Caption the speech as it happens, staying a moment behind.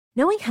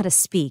Knowing how to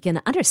speak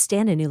and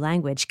understand a new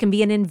language can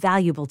be an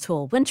invaluable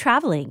tool when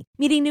traveling,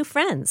 meeting new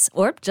friends,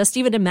 or just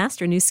even to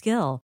master a new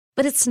skill.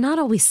 But it's not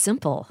always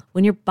simple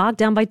when you're bogged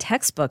down by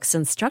textbooks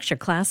and structured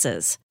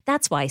classes.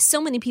 That's why so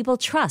many people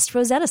trust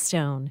Rosetta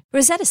Stone.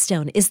 Rosetta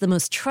Stone is the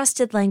most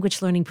trusted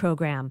language learning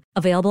program,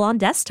 available on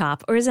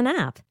desktop or as an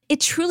app. It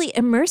truly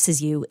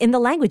immerses you in the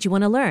language you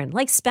want to learn,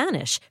 like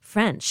Spanish,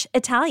 French,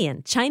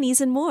 Italian,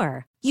 Chinese, and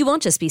more. You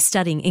won't just be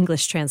studying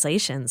English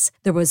translations.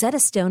 The Rosetta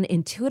Stone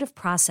intuitive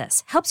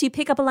process helps you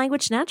pick up a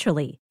language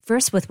naturally,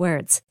 first with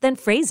words, then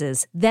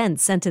phrases, then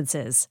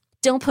sentences.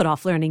 Don't put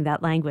off learning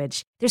that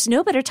language. There's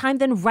no better time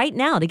than right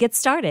now to get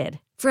started.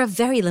 For a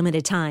very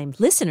limited time,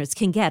 listeners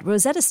can get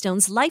Rosetta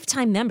Stone's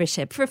lifetime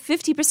membership for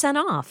 50%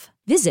 off.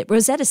 Visit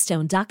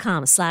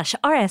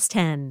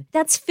rosettastone.com/rs10.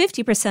 That's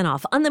 50%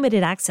 off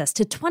unlimited access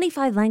to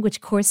 25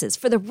 language courses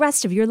for the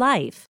rest of your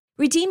life.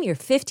 Redeem your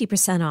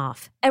 50%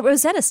 off at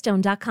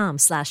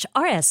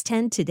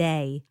rosettastone.com/rs10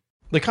 today.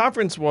 The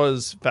conference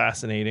was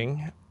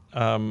fascinating.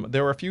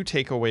 There were a few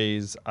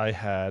takeaways I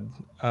had.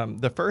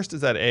 The first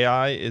is that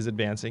AI is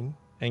advancing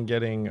and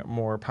getting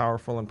more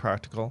powerful and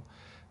practical.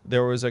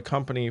 There was a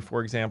company,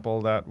 for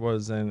example, that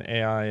was an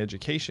AI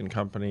education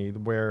company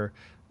where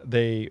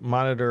they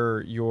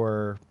monitor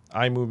your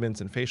eye movements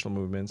and facial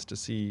movements to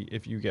see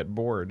if you get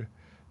bored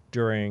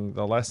during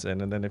the lesson.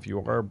 And then if you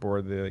are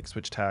bored, they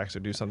switch tacks or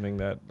do something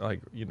that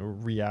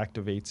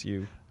reactivates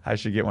you. I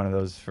should get one of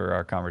those for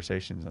our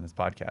conversations on this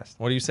podcast.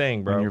 What are you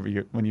saying, bro?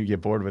 When you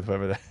get bored with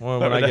whatever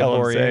when I get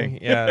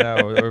boring,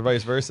 or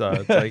vice versa.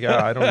 It's like,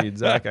 I don't need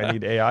Zach. I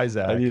need AI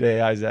Zach. I need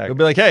AI Zach. It'll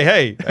be like,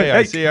 hey,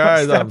 I see your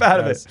eyes. Step out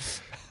of it.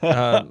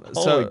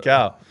 Holy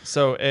cow.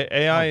 So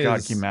AI is...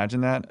 God, can you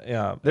imagine that?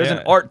 Yeah. There's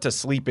an art to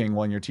sleeping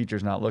when your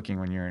teacher's not looking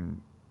when you're in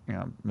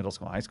middle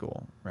school, high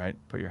school, right?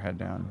 Put your head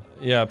down.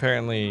 Yeah,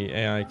 apparently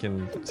AI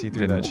can see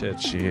through that shit.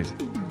 Jeez.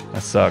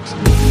 That sucks.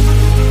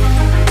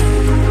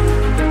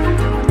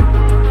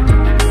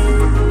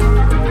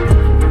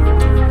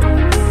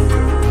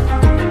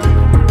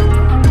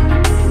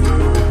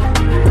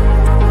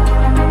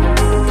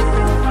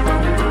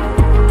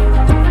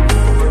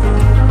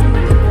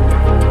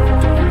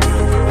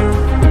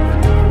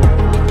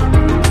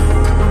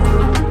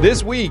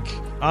 This week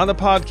on the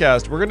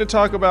podcast, we're going to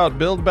talk about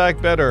Build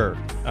Back Better.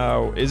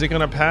 Is it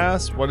going to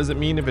pass? What does it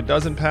mean if it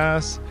doesn't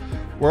pass?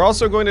 We're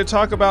also going to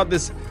talk about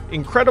this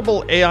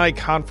incredible AI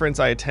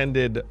conference I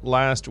attended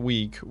last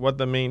week, what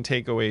the main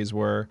takeaways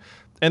were.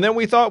 And then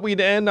we thought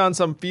we'd end on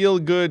some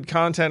feel-good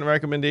content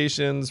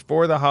recommendations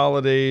for the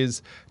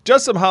holidays.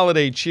 Just some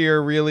holiday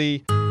cheer,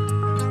 really.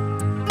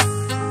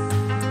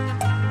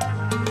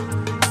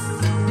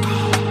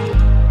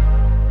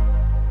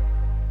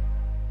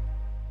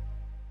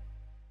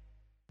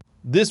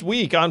 This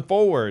week on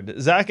Forward,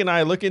 Zach and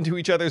I look into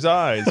each other's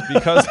eyes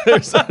because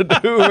there's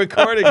a new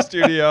recording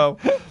studio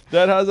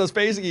that has us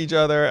facing each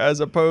other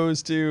as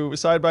opposed to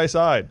side by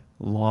side.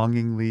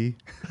 Longingly.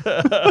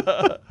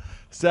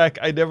 Zach,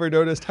 I never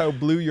noticed how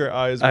blue your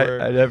eyes were.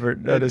 I never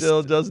noticed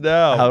until just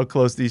now. How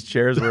close these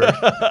chairs were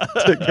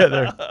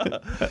together.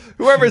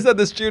 Whoever set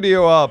the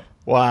studio up.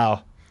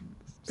 Wow.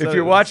 If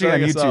you're watching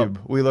on YouTube,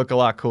 we look a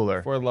lot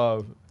cooler. For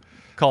love.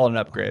 Call it an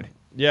upgrade.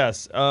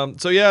 Yes.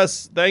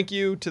 Yes, thank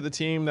you to the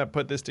team that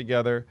put this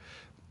together.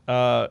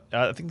 I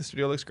think the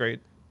studio looks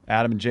great.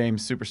 Adam and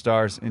James,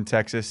 superstars in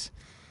Texas.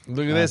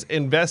 Look at this,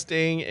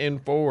 investing in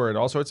Forward.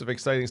 All sorts of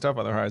exciting stuff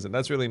on the horizon.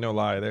 That's really no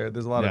lie.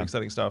 There's a lot of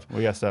exciting stuff.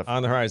 We got stuff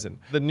on the horizon.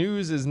 The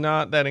news is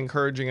not that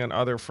encouraging on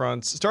other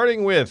fronts,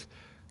 starting with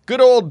good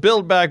old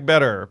Build Back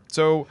Better.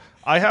 So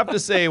I have to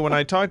say, when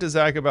I talked to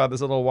Zach about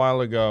this a little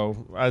while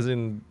ago, as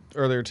in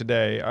earlier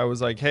today, I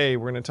was like, hey,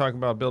 we're going to talk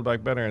about Build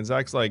Back Better. And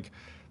Zach's like,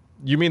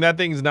 you mean that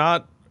thing's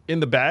not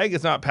in the bag?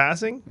 It's not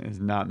passing? It's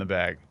not in the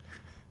bag.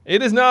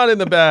 It is not in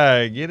the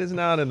bag. It is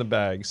not in the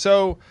bag.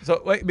 So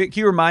wait, can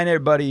you remind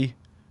everybody,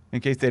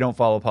 in case they don't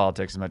follow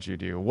politics as much as you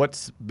do,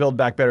 what's Build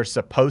Back Better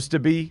supposed to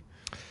be?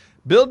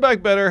 Build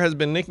Back Better has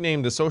been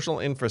nicknamed the Social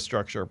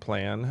Infrastructure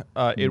Plan.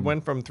 It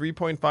went from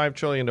 $3.5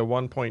 trillion to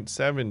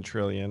 $1.7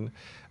 trillion.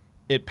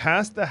 It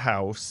passed the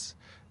House,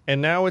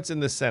 and now it's in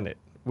the Senate,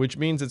 which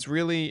means it's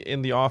really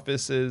in the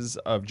offices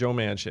of Joe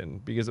Manchin,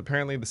 because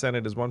apparently the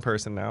Senate is one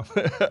person now.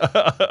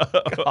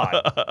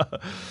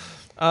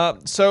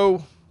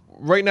 So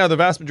right now, the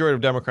vast majority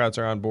of Democrats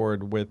are on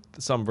board with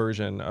some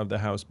version of the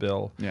House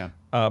bill. Yeah.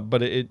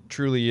 But it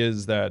truly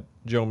is that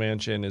Joe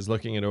Manchin is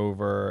looking it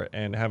over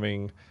and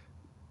having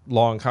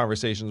long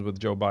conversations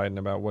with Joe Biden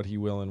about what he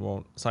will and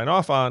won't sign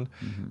off on.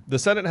 Mm-hmm. The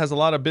Senate has a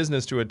lot of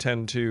business to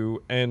attend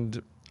to, and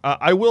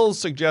I will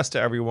suggest to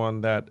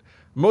everyone that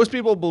most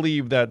people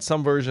believe that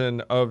some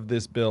version of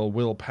this bill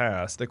will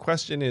pass. The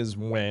question is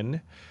when.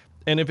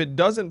 And if it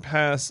doesn't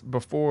pass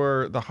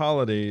before the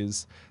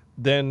holidays,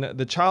 then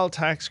the child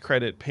tax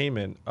credit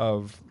payment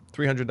of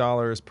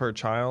 $300 per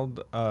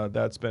child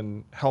that's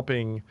been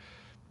helping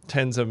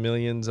tens of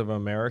millions of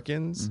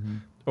Americans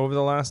over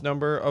the last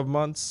number of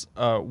months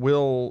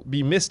will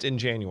be missed in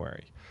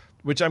January,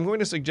 which I'm going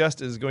to suggest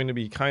is going to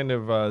be kind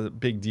of a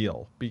big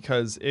deal,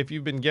 because if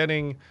you've been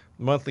getting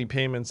monthly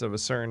payments of a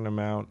certain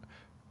amount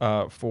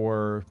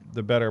for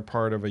the better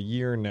part of a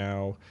year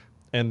now,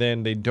 and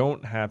then they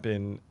don't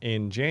happen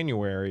in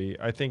January,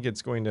 I think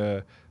it's going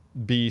to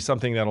be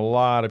something that a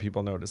lot of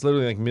people notice.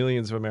 Literally, like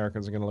millions of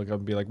Americans are going to look up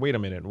and be like, wait a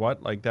minute,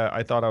 what? Like that,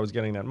 I thought I was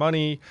getting that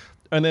money.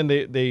 And then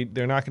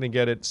they're not going to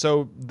get it.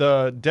 So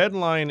the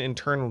deadline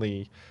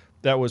internally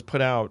that was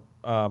put out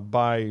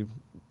by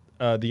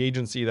the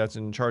agency that's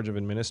in charge of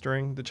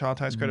administering the child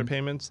tax credit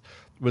payments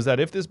was that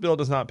if this bill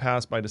does not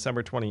pass by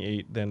December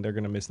 28, then they're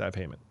going to miss that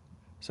payment.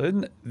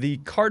 So the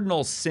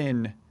cardinal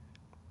sin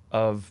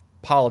of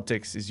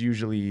politics is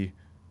usually,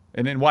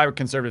 and then why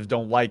conservatives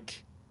don't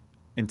like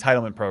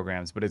entitlement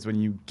programs, but it's when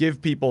you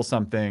give people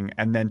something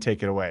and then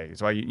take it away.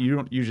 So you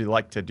don't usually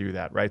like to do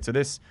that, right? So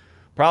this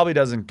probably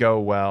doesn't go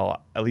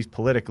well, at least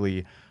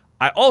politically.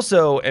 I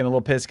also am a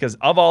little pissed because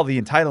of all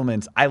the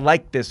entitlements, I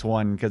like this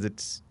one because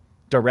it's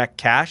direct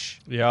cash.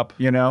 Yep.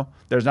 You know,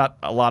 there's not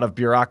a lot of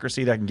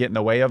bureaucracy that can get in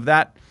the way of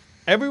that.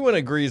 Everyone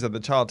agrees that the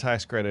child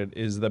tax credit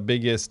is the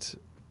biggest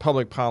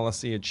public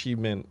policy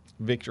achievement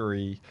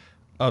victory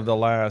of the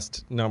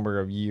last number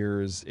of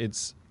years.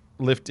 It's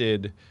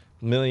lifted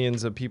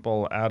millions of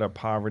people out of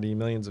poverty,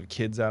 millions of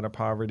kids out of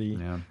poverty.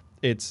 Yeah.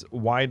 It's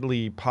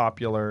widely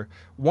popular.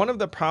 One of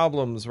the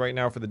problems right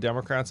now for the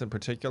Democrats in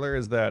particular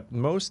is that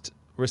most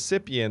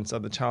recipients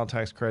of the child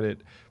tax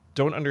credit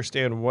don't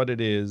understand what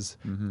it is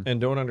and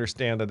don't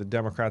understand that the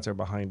Democrats are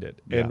behind it.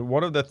 Yeah. And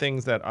one of the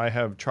things that I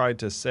have tried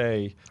to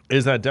say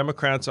is that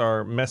Democrats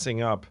are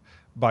messing up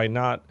by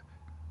not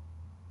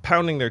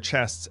pounding their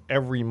chests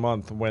every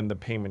month when the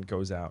payment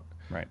goes out.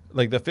 Right.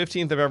 Like the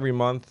 15th of every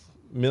month,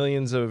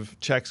 millions of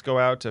checks go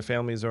out to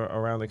families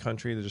around the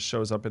country that just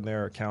shows up in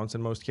their accounts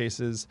in most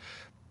cases.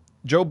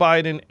 Joe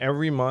Biden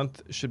every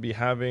month should be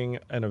having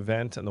an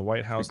event in the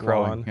White House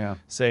lawn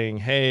saying,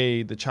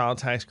 hey, the child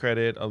tax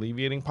credit,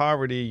 alleviating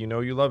poverty, you know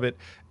you love it.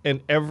 And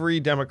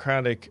every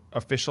Democratic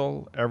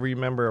official, every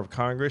member of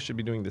Congress should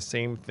be doing the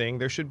same thing.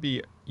 There should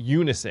be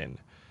unison.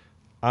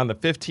 On the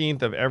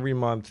 15th of every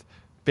month,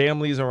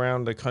 families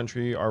around the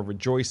country are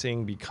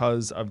rejoicing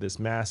because of this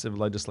massive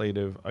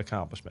legislative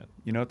accomplishment.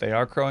 You know what they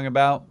are crowing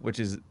about, which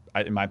is,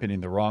 in my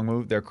opinion, the wrong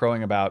move? They're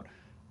crowing about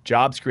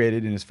jobs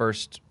created in his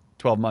first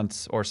 12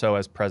 months or so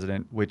as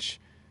president, which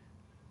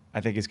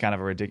I think is kind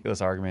of a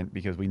ridiculous argument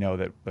because we know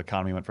that the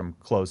economy went from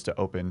closed to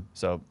open.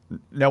 So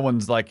no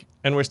one's like...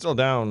 And we're still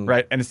down.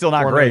 Right, and it's still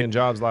not 4 great. million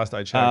jobs last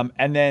I checked.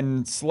 And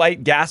then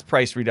slight gas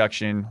price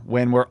reduction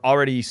when we're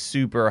already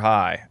super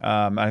high.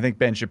 I think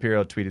Ben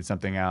Shapiro tweeted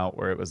something out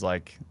where it was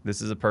like,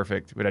 this is a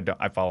perfect...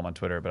 I follow him on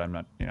Twitter, but I'm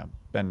not,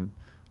 Ben...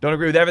 Don't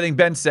agree with everything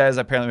Ben says.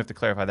 Apparently we have to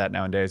clarify that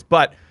nowadays.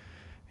 But...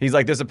 he's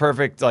like, this is a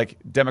perfect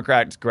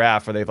Democrat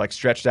graph where they've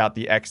stretched out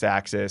the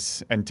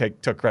x-axis and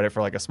took credit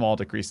for a small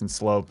decrease in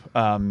slope.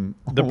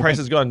 The price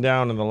has gone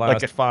down in the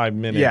last 5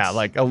 minutes. Yeah,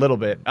 a little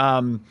bit.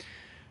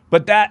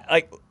 But that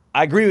I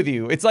agree with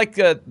you. It's like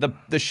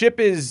the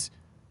ship is.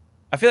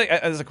 I feel like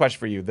there's a question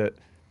for you that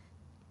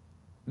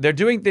they're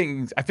doing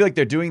things. I feel like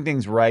they're doing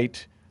things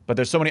right, but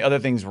there's so many other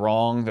things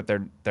wrong that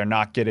they're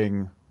not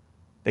getting.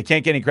 They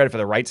can't get any credit for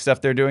the right stuff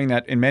they're doing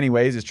that in many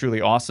ways is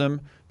truly awesome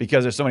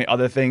because there's so many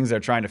other things they're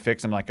trying to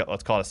fix them,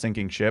 let's call it a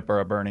sinking ship or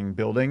a burning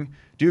building.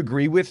 Do you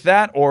agree with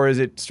that, or is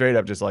it straight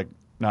up just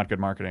not good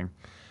marketing?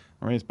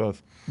 Or maybe it's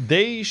both.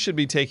 They should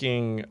be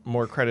taking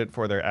more credit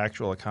for their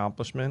actual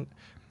accomplishment,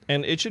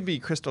 and it should be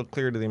crystal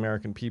clear to the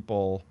American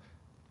people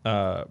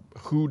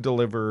who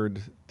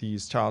delivered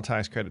these child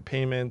tax credit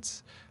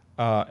payments.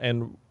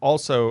 And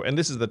also, and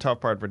this is the tough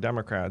part for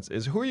Democrats,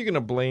 is who are you going to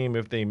blame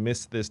if they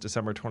miss this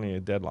December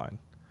 28th deadline?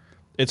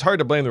 It's hard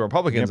to blame the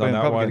Republicans on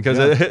that one because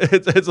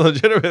it's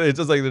legitimate. It's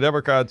just like the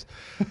Democrats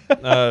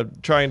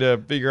trying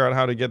to figure out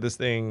how to get this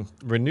thing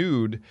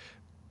renewed.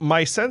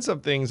 My sense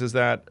of things is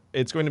that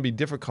it's going to be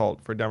difficult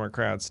for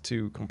Democrats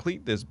to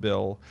complete this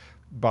bill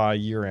by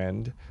year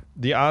end.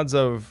 The odds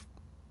of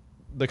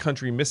the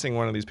country missing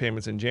one of these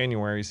payments in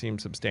January seem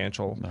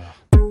substantial.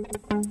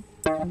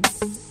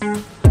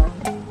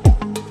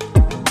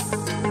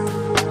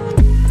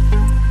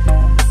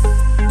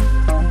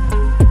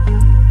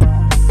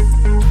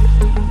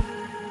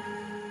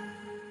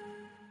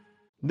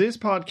 This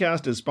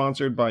podcast is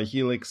sponsored by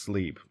Helix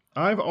Sleep.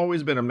 I've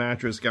always been a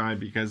mattress guy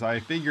because I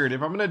figured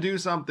if I'm going to do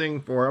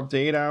something for up to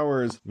 8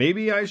 hours,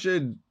 maybe I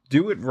should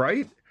do it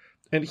right.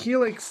 And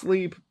Helix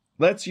Sleep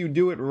lets you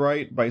do it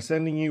right by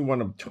sending you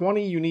one of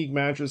 20 unique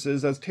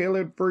mattresses that's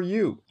tailored for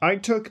you. I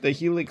took the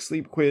Helix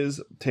Sleep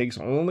quiz, takes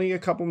only a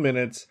couple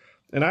minutes,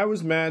 and I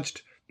was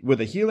matched with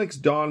a Helix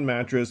Dawn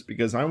mattress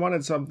because I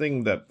wanted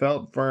something that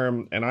felt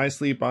firm and I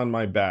sleep on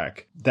my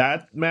back.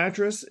 That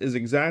mattress is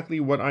exactly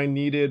what I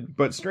needed,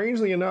 but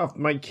strangely enough,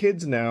 my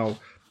kids now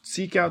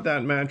seek out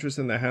that mattress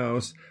in the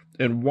house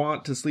and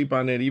want to sleep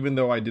on it even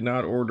though I did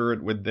not order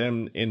it with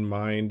them in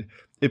mind.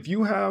 If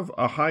you have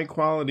a high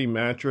quality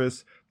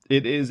mattress,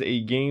 it is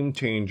a game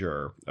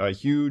changer, a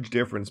huge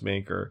difference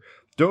maker.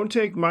 Don't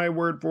take my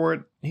word for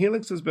it.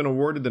 Helix has been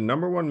awarded the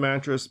 #1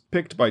 mattress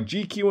picked by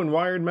GQ and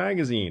Wired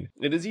magazine.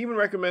 It is even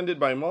recommended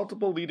by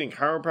multiple leading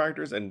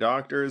chiropractors and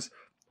doctors.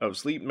 of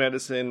sleep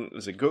medicine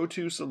is a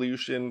go-to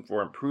solution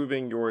for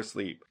improving your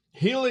sleep.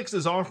 Helix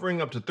is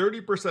offering up to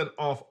 30%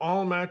 off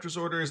all mattress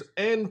orders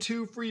and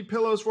 2 free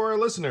pillows for our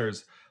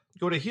listeners.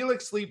 Go to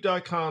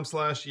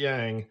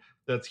helixsleep.com/yang.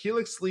 That's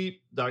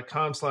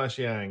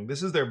helixsleep.com/yang.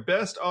 This is their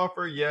best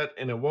offer yet,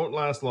 and it won't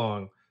last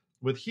long.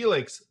 With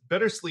Helix,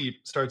 better sleep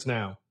starts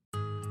now.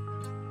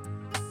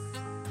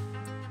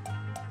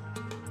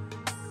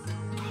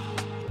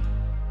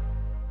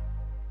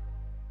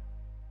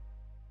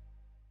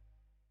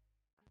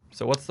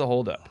 So what's the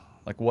holdup?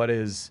 Like,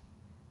 is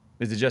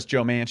it just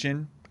Joe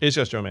Manchin? It's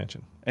just Joe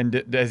Manchin.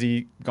 And has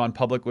he gone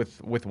public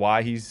with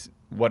why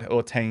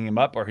what's hanging him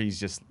up, or he's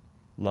just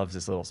loves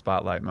this little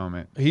spotlight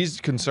moment?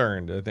 He's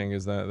concerned, I think,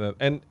 is that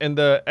and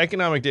the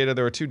economic data,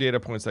 there were 2 data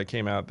points that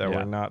came out that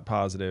were not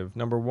positive.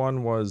 Number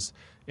 1 was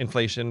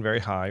inflation, very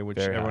high, which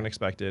everyone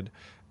expected.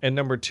 And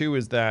number 2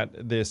 is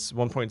that this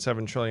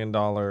 $1.7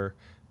 trillion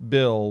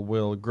bill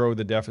will grow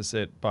the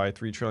deficit by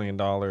 $3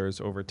 trillion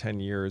over 10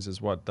 years is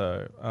what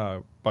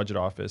the budget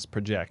office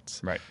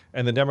projects. Right.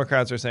 And the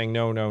Democrats are saying,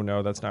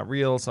 no, that's not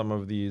real. Some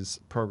of these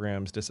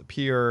programs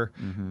disappear.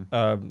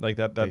 Like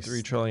that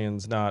 $3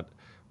 trillion's not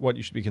what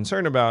you should be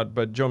concerned about.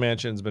 But Joe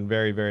Manchin's been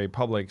very, very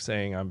public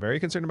saying, I'm very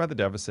concerned about the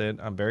deficit.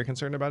 I'm very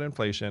concerned about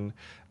inflation.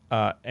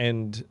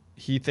 And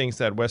he thinks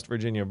that West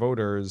Virginia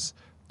voters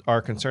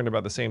are concerned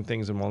about the same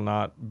things and will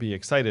not be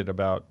excited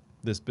about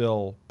this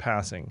bill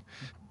passing.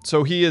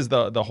 So he is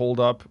the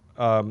holdup.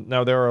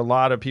 Now, there are a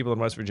lot of people in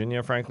West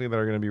Virginia, frankly, that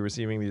are going to be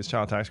receiving these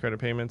child tax credit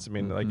payments. I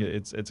mean, like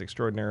it's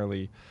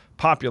extraordinarily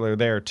popular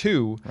there,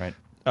 too. Right.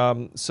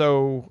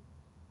 So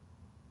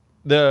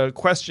the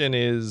question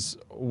is,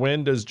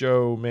 when does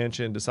Joe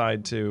Manchin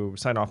decide to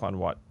sign off on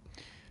what?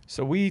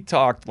 So we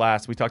talked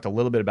a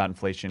little bit about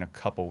inflation a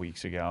couple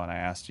weeks ago, and I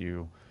asked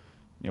you,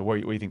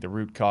 what you think the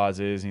root cause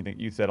is. And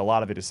you said a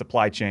lot of it is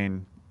supply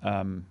chain.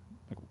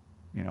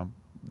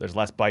 There's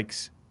less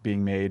bikes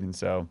being made, and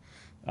so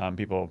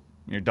people,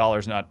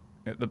 dollars not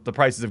the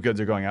prices of goods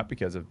are going up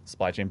because of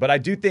supply chain. But I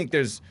do think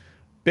there's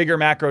bigger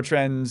macro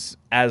trends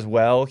as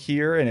well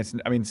here,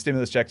 and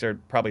stimulus checks are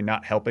probably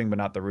not helping, but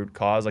not the root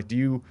cause. Like,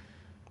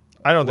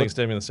 I don't think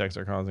stimulus checks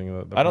are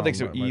causing the I don't think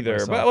so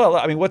either.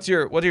 But what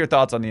are your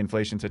thoughts on the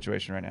inflation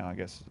situation right now? I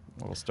guess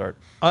we'll start.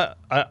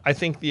 I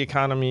think the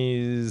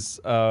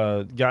economy's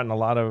gotten a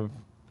lot of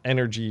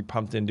energy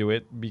pumped into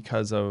it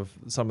because of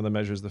some of the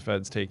measures the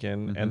Fed's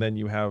taken, and then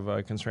you have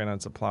a constraint on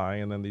supply,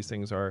 and then these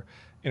things are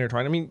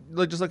intertwined. I mean,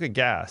 just look at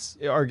gas.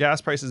 Are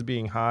gas prices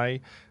being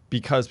high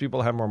because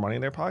people have more money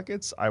in their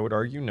pockets? I would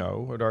argue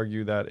no. I would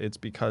argue that it's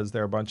because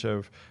there are a bunch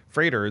of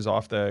freighters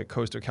off the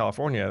coast of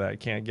California that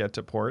can't get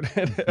to port,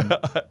 and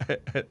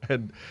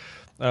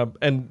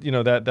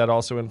that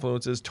also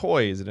influences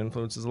toys. It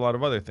influences a lot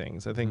of other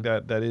things. I think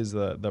that is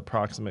the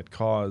proximate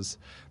cause.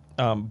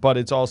 But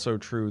it's also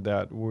true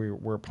that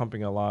we're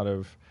pumping a lot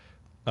of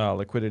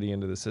liquidity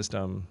into the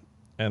system,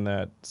 and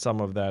that some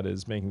of that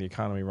is making the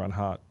economy run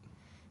hot.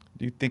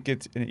 Do you think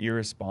it's an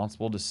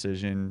irresponsible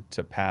decision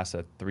to pass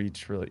a $3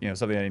 trillion,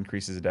 something that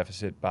increases the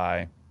deficit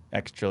by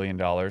X trillion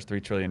dollars,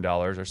 $3 trillion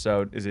or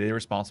so? Is it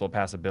irresponsible to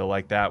pass a bill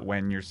like that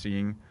when you're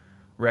seeing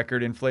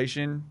record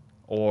inflation?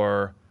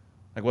 Or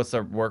what's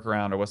the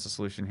workaround, or what's the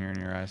solution here in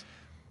your eyes?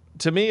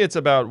 To me, it's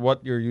about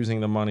what you're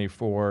using the money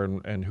for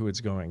and who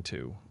it's going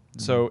to.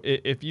 So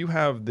if you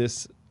have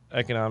this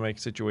economic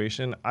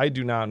situation, I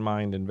do not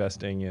mind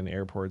investing in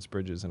airports,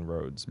 bridges, and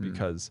roads,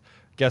 because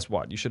guess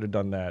what? You should have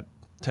done that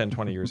 10,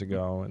 20 years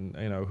ago. And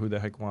who the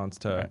heck wants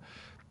to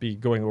be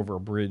going over a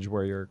bridge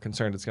where you're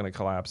concerned it's going to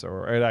collapse,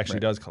 or it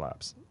actually does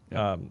collapse.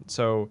 Yeah.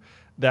 So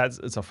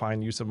it's a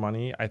fine use of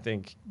money. I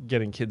think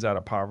getting kids out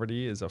of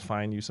poverty is a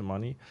fine use of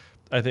money.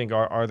 I think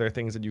are there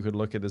things that you could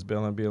look at this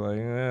bill and be like,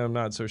 I'm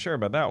not so sure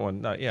about that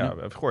one.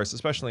 Of course,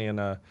 especially in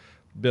a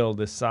bill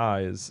this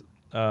size.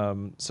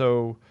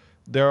 So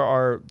there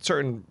are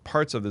certain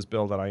parts of this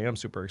bill that I am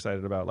super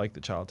excited about, like the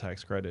child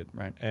tax credit.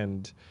 Right.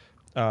 And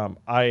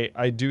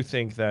I do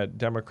think that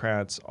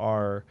Democrats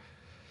are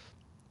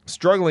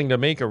struggling to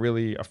make a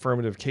really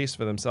affirmative case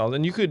for themselves.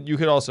 And you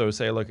could also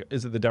say, look,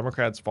 is it the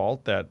Democrats'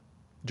 fault that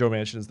Joe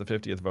Manchin is the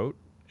 50th vote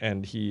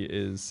and he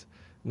is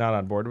not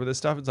on board with this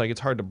stuff? It's like, it's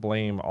hard to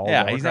blame all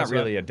Democrats. He's not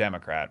really a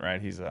Democrat,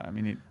 right?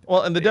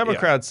 And the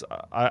Democrats,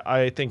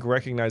 I think,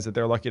 recognize that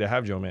they're lucky to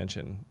have Joe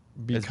Manchin.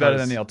 It's better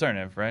than the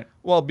alternative, right?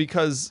 Well,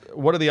 because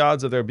what are the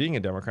odds of there being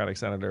a Democratic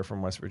senator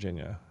from West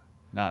Virginia?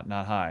 Not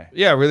high.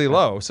 Yeah, really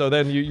low. So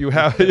then you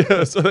have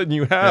this.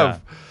 You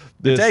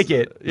take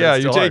it. Yeah,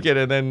 you take it,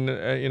 and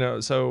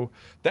then so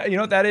that,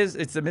 what that is?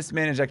 It's a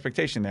mismanaged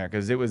expectation there,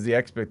 because it was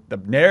the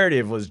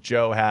narrative was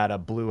Joe had a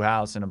blue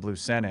house and a blue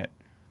Senate.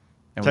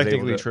 And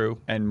technically true,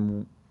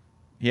 and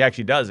he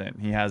actually doesn't.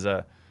 He has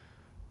a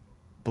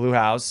blue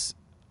house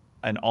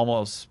and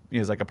almost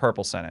he's like a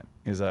purple Senate.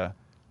 He's a,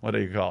 what do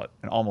you call it?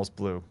 An almost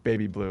blue,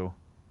 baby blue.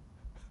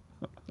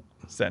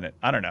 Senate.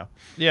 I don't know.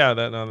 Yeah,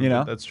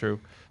 that's true.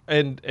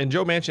 And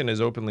Joe Manchin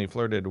has openly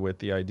flirted with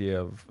the idea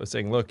of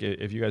saying, "Look,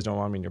 if you guys don't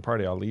want me in your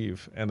party, I'll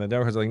leave." And the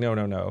Democrats are like, "No,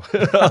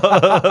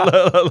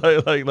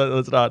 like,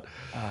 let's not."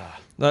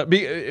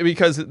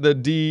 Because the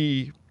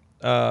D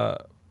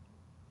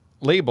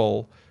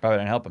label Probably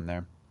didn't help him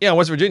there. Yeah,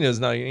 West Virginia is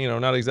not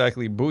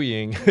exactly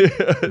buoying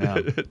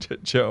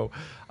Joe.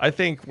 I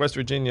think West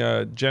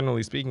Virginia,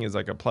 generally speaking, is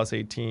like a plus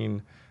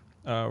 18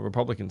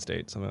 Republican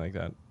state, something like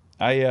that.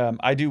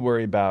 I do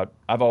worry about.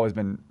 I've always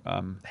been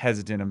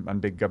hesitant on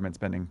big government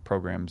spending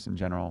programs in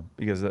general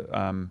because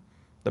the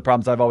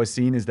problems I've always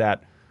seen is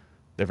that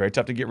they're very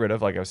tough to get rid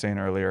of, like I was saying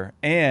earlier,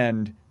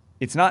 and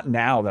it's not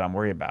now that I'm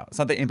worried about. It's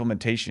not the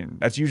implementation.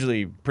 That's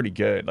usually pretty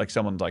good. Like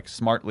someone like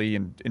smartly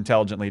and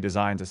intelligently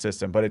designs a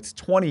system, but it's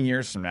 20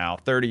 years from now,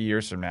 30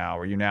 years from now,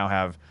 where you now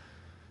have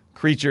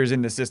creatures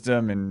in the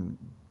system and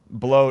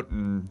bloat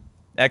and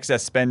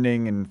excess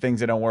spending and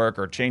things that don't work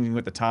or changing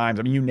with the times.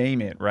 I mean, you name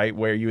it, right?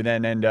 Where you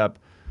then end up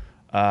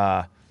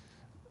kind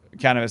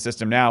of a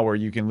system now where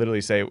you can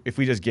literally say, if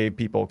we just gave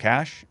people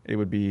cash, it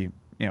would be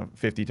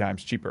 50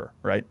 times cheaper,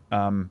 right?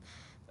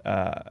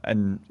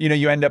 And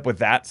you end up with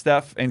that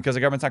stuff, and because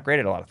the government's not great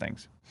at a lot of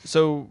things.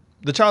 So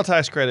the child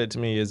tax credit to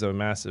me is a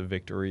massive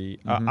victory.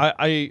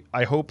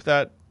 I hope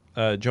that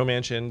Joe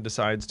Manchin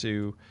decides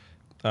to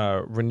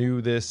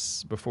renew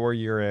this before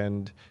year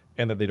end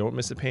and that they don't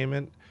miss a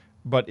payment.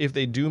 But if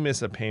they do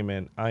miss a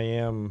payment, I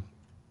am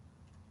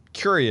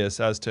curious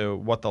as to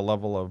what the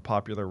level of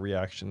popular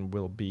reaction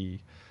will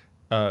be,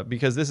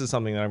 because this is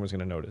something that everyone's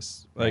going to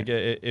notice. Like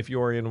if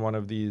you're in one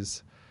of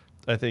these,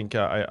 I think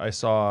I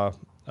saw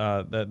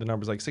that the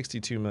numbers like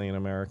 62 million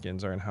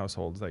Americans are in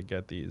households that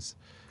get these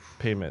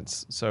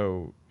payments.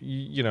 So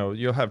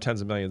you'll have tens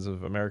of millions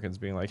of Americans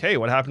being like, "Hey,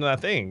 what happened to that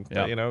thing?"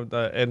 Yeah.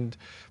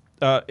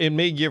 It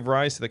may give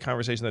rise to the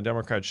conversation that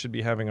Democrats should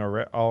be having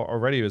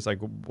already. Is like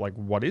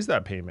what is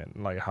that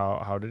payment? Like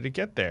how did it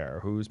get there?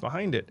 Who's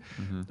behind it?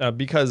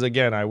 Because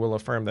again, I will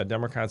affirm that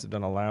Democrats have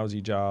done a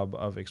lousy job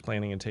of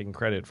explaining and taking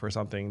credit for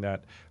something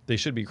that they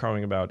should be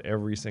crowing about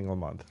every single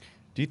month.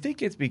 Do you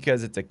think it's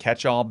because it's a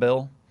catch-all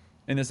bill,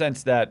 in the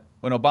sense that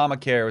when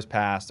Obamacare was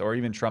passed, or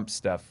even Trump's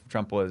stuff,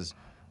 Trump was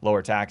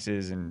lower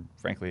taxes and,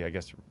 frankly, I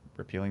guess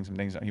repealing some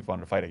things. He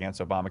wanted to fight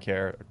against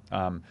Obamacare.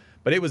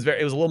 But it was a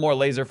little more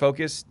laser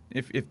focused,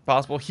 if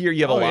possible. Here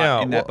you have a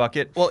lot in that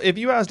bucket. Well, if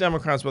you ask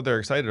Democrats what they're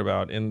excited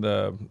about in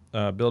the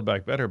Build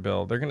Back Better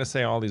bill, they're going to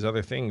say all these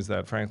other things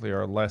that, frankly,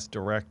 are less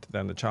direct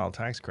than the child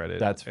tax credit.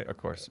 That's of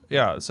course.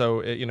 Yeah.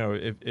 So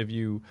if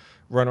you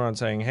run around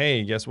saying,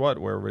 "Hey, guess what?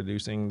 We're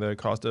reducing the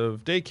cost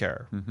of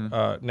daycare."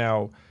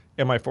 Now,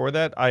 am I for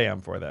that? I am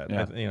for that.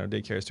 Yeah.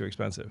 Daycare is too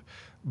expensive.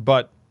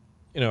 But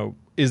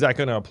is that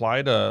going to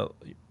apply to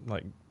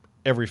like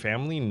every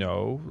family?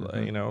 No.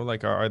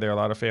 Are there a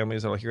lot of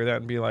families that'll hear that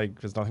and be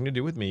like, "There's nothing to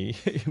do with me."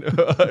 You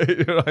know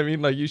what I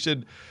mean? Like, you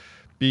should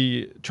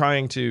be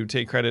trying to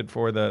take credit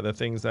for the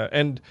things that.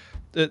 And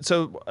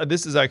so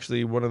this is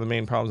actually one of the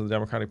main problems of the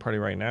Democratic Party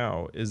right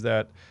now, is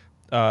that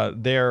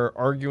they're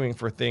arguing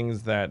for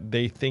things that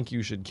they think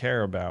you should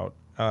care about,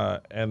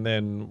 and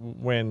then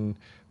when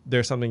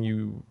there's something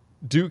you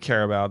do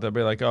care about, they'll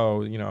be like,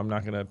 "Oh, I'm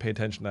not going to pay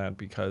attention to that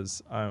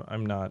because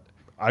I'm not.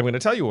 I'm going to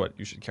tell you what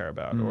you should care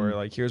about," or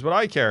like, "Here's what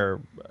I care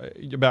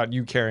about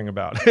you caring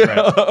about,"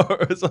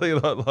 or something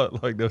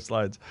like those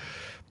slides.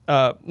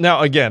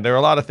 Now, again, there are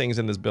a lot of things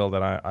in this bill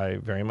that I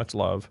very much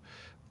love,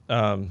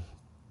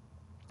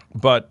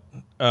 but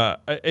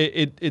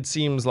it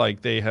seems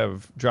like they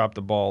have dropped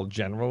the ball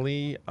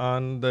generally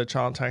on the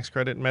child tax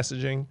credit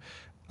messaging,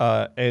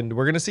 and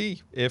we're going to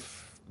see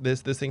if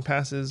this thing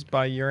passes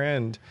by year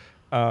end.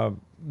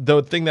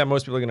 The thing that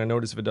most people are going to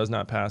notice if it does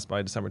not pass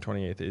by December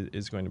 28th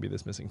is going to be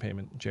this missing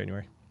payment in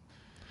January.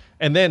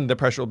 And then the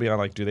pressure will be on,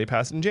 like, do they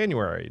pass in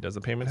January? Does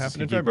the payment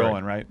happen in February?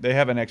 Rolling, right? They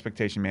have an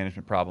expectation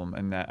management problem,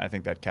 and I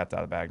think that cat's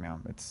out of the bag now.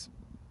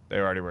 They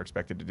already were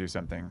expected to do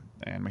something,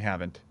 and we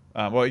haven't.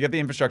 Well, you get the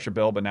infrastructure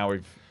bill, but now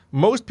we've...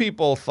 Most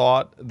people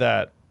thought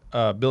that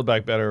Build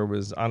Back Better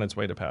was on its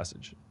way to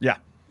passage. Yeah.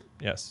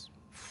 Yes.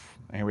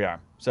 And here we are.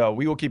 So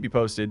we will keep you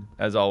posted,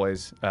 as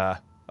always,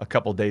 a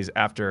couple days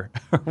after,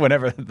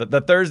 whenever,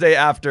 the Thursday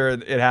after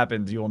it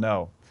happens, you'll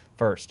know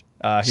first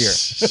here.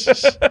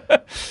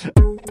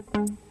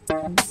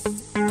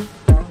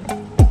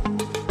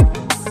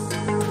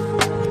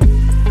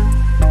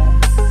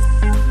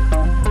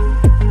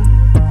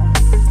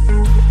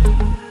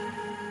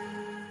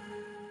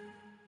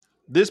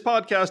 This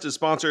podcast is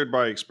sponsored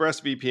by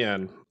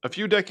ExpressVPN. A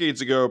few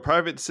decades ago,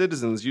 private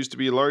citizens used to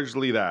be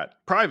largely that.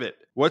 Private.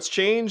 What's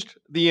changed?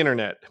 The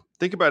internet.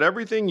 Think about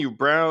everything you've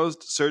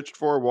browsed, searched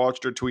for,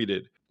 watched, or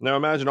tweeted. Now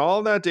imagine all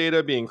of that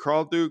data being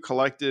crawled through,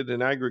 collected,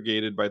 and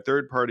aggregated by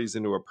third parties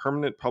into a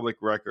permanent public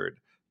record.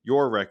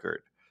 Your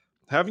record.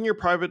 Having your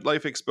private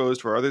life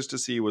exposed for others to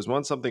see was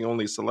once something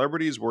only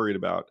celebrities worried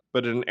about.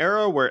 But in an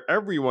era where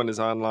everyone is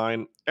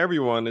online,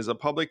 everyone is a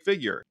public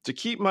figure. To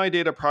keep my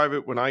data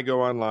private when I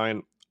go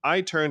online,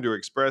 I turned to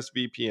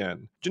ExpressVPN.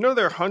 Do you know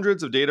there are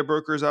hundreds of data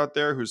brokers out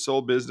there whose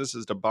sole business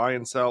is to buy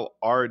and sell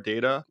our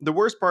data? The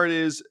worst part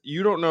is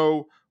you don't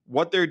know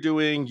what they're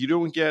doing. You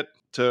don't get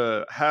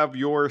to have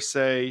your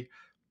say.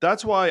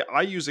 That's why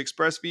I use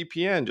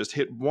ExpressVPN. Just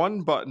hit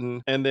one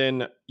button and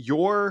then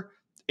your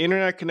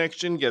internet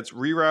connection gets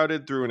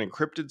rerouted through an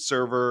encrypted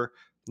server.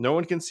 No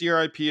one can see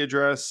your IP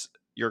address.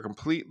 You're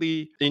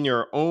completely in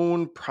your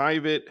own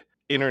private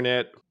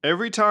internet.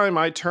 Every time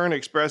I turn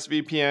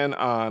ExpressVPN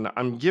on,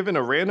 I'm given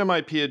a random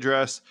IP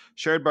address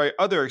shared by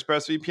other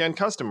ExpressVPN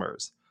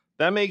customers.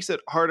 That makes it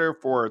harder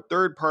for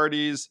third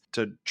parties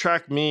to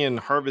track me and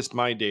harvest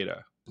my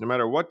data. No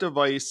matter what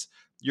device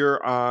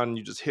you're on,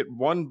 you just hit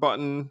one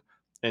button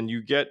and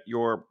you get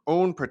your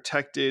own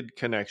protected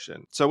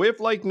connection. So if,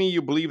 like me,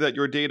 you believe that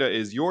your data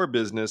is your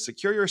business,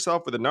 secure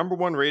yourself with the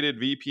 _1 rated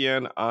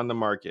VPN on the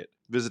market.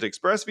 Visit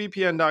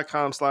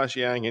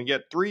expressvpn.com/yang and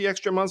get 3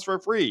 extra months for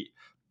free.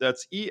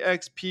 That's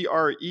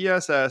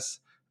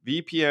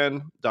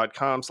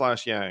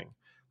expressvpn.com/yang.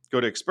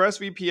 Go to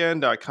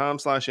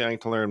expressvpn.com/yang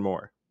to learn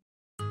more.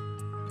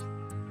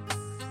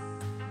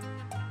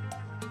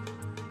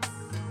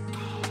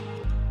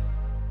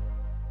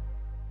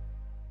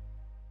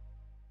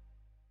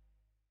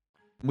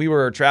 We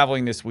were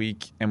traveling this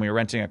week and we were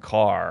renting a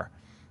car,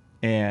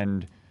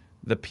 and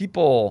the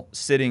people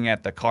sitting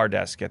at the car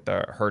desk at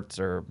the Hertz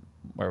or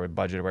wherever we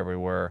budgeted, wherever we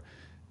were,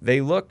 they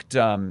looked,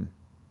 I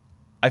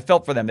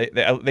felt for them.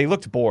 They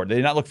looked bored. They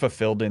did not look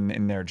fulfilled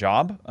in their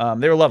job.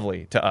 They were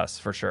lovely to us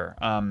for sure.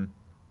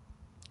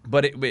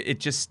 But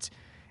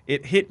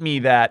it hit me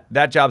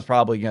that job's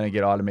probably going to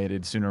get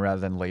automated sooner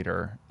rather than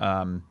later,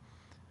 given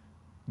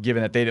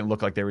that they didn't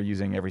look like they were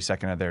using every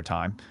second of their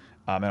time.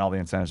 And all the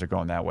incentives are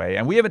going that way.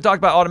 And we haven't talked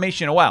about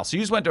automation in a while. So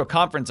you just went to a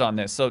conference on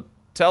this. So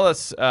tell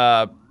us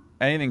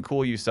anything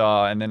cool you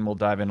saw, and then we'll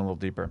dive in a little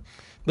deeper.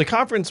 The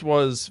conference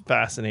was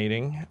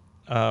fascinating.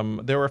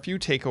 There were a few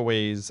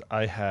takeaways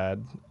I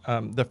had.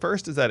 The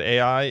first is that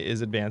AI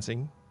is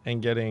advancing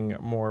and getting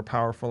more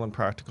powerful and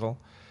practical.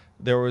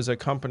 There was a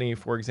company,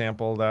 for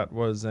example, that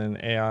was an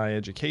AI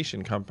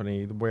education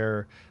company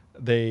where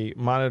they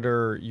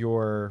monitor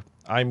your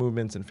eye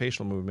movements and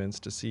facial movements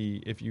to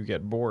see if you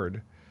get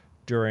bored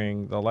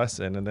during the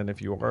lesson, and then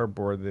if you are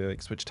bored, they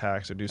switch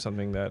tacks or do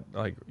something that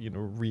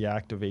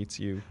reactivates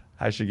you.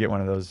 I should get one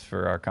of those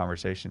for our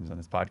conversations on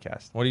this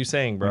podcast. What are you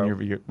saying, bro?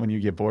 When you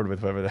get bored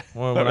with whatever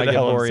when I get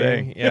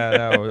boring,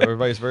 or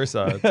vice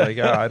versa. It's like,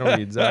 I don't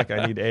need Zach,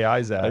 I need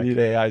AI Zach. I need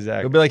AI Zach.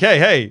 He'll be like,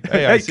 hey,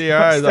 I see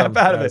your eyes. Step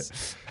out of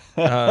it.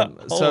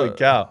 Holy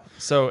cow!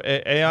 So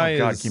AI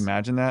God, is. can you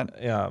imagine that?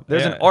 Yeah,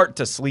 there's an art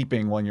to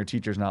sleeping when your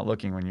teacher's not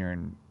looking when you're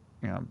in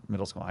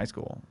middle school, high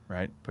school,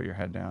 right? Put your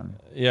head down.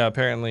 Yeah,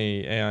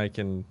 apparently AI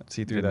can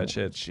see through that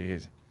shit.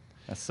 Jeez,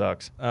 that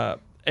sucks.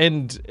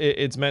 And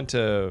it's meant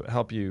to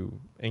help you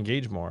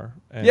engage more.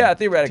 And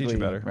theoretically, teach you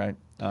better, right?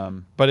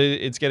 But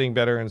it's getting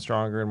better and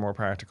stronger and more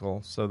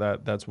practical. So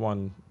that's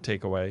one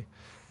takeaway.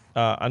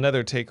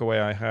 Another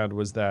takeaway I had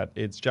was that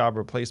its job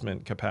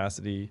replacement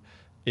capacity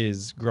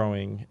is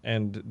growing,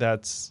 and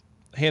that's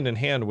hand in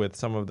hand with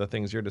some of the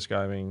things you're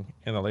describing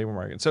in the labor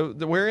market. So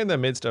we're in the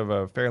midst of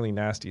a fairly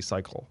nasty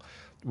cycle,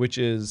 which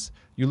is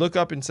you look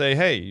up and say,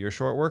 hey, you're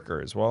short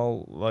workers.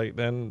 Well,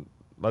 then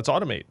let's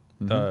automate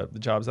the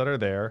jobs that are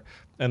there.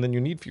 And then you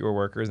need fewer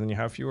workers, and you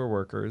have fewer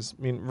workers.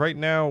 I mean, right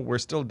now we're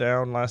still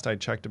down. Last I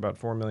checked, about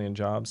 4 million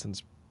jobs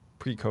since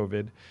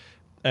pre-COVID.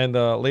 And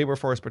the labor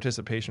force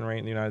participation rate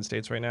in the United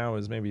States right now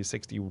is maybe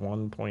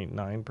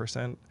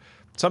 61.9%.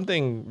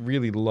 Something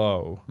really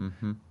low.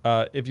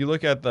 If you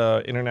look at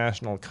the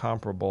international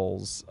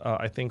comparables,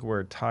 I think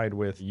we're tied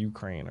with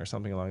Ukraine or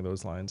something along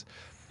those lines.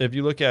 If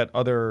you look at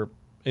other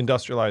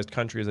industrialized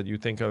countries that you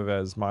think of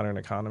as modern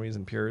economies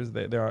and peers,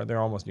 they're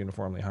almost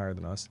uniformly higher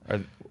than us.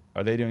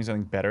 Are they doing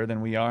something better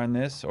than we are in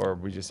this, or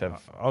we just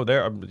have? They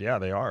are.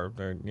 They're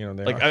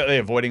are they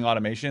avoiding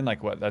automation?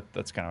 Like what?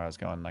 That's kind of where I was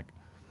going. Like.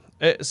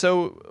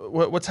 So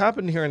what's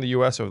happened here in the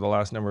U.S. over the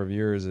last number of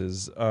years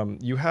is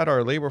you had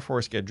our labor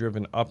force get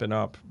driven up and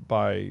up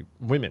by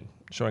women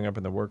showing up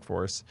in the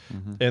workforce.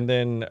 And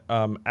then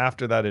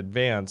after that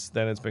advance,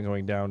 then it's been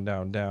going down,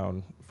 down,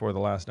 down for the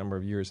last number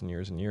of years and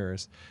years and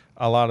years.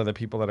 A lot of the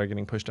people that are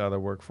getting pushed out of the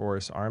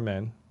workforce are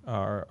men,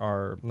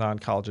 are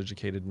non-college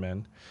educated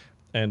men.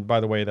 And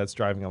by the way, that's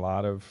driving a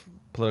lot of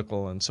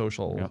political and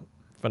social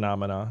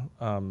phenomena,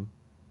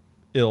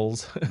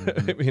 ills.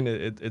 I mean,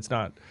 it's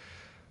not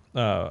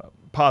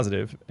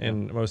positive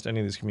in most any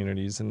of these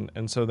communities.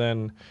 And so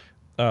then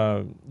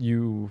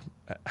you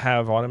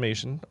have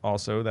automation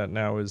also that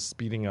now is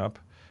speeding up.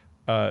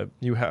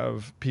 You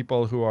have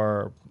people who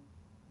are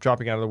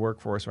dropping out of the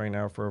workforce right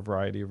now for a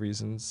variety of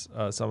reasons.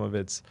 Some of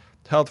it's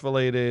health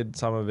related,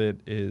 some of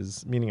it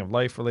is meaning of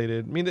life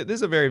related. I mean, this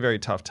is a very, very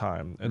tough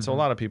time. And so a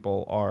lot of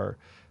people are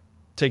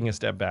taking a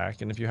step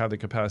back. And if you have the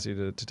capacity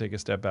to take a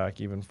step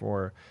back even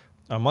for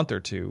a month or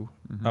two,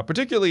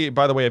 particularly,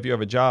 by the way, if you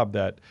have a job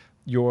that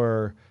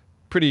your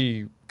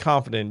pretty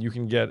confident you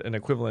can get an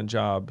equivalent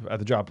job at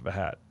the drop of a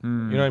hat. You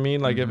know what I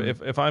mean? Like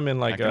if I'm in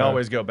like I can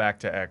always go back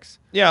to X.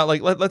 yeah,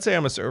 like let's say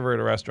I'm a server at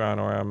a restaurant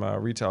or I'm a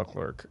retail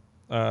clerk.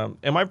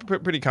 Am I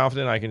pretty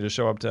confident I can just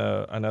show up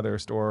to another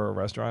store or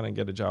restaurant and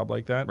get a job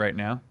like that? Right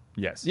now?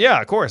 Yes. Yeah,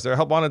 of course. There are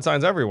help wanted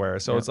signs everywhere.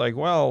 So it's like,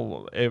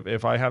 well,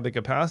 if I have the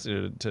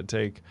capacity to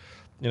take,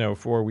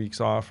 4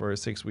 weeks off or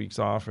 6 weeks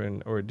off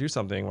or do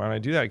something, why don't I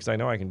do that? Because I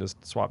know I can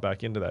just swap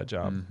back into that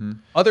job.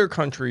 Other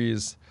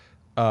countries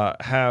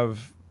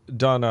have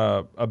done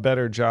a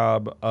better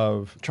job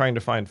of trying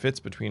to find fits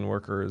between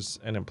workers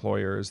and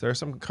employers. There are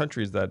some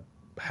countries that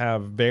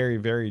have very,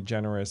 very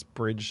generous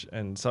bridge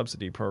and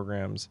subsidy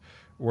programs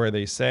where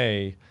they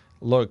say,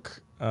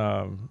 look,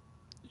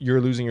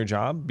 you're losing your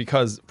job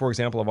because, for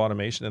example, of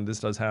automation, and this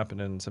does happen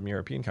in some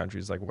European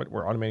countries, like what,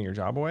 we're automating your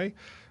job away.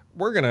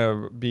 We're going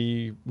to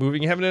be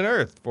moving heaven and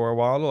earth for a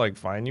while to like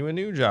find you a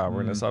new job.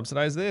 We're going to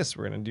subsidize this.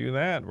 We're going to do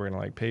that. We're going to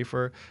like pay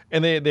for,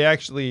 and they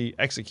actually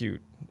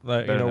execute.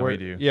 Better than we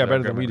do. Yeah,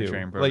 better than we do.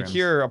 Like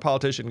here, a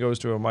politician goes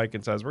to a mic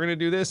and says, we're going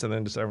to do this, and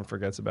then just everyone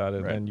forgets about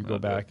it, and you go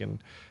back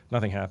and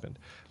nothing happened.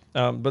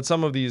 But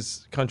some of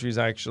these countries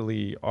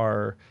actually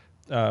are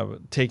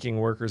taking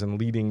workers and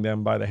leading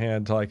them by the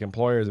hand to like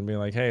employers and being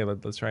like, hey,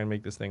 let's try and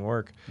make this thing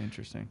work.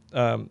 Interesting.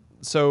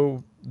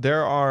 So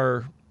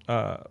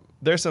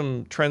there's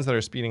some trends that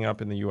are speeding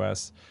up in the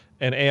U.S.,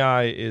 and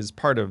AI is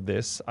part of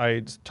this.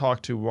 I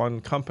talked to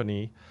one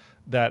company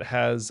that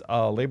has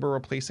a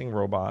labor-replacing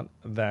robot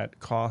that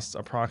costs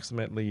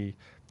approximately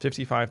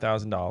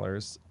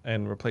 $55,000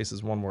 and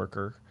replaces one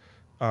worker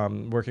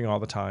working all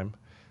the time.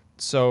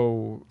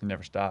 So it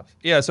never stops.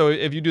 Yeah, so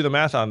if you do the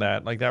math on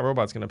that, like that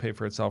robot's going to pay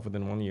for itself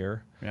within 1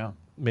 year. Yeah.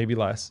 Maybe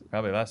less.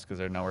 Probably less because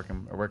they're not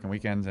working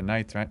weekends and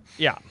nights, right?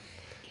 Yeah.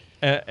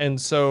 And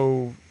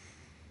so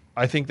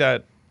I think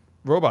that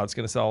robot's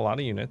going to sell a lot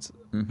of units.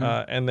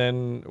 And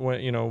then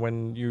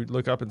when you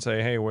look up and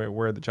say, hey,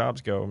 where the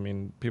jobs go, I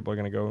mean, people are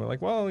going to go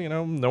like, well,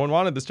 no one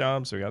wanted this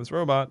job, so we got this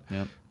robot.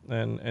 Yep.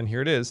 And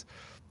here it is.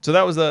 So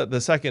that was the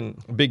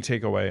second big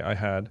takeaway I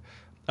had.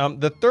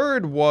 The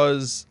third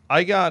was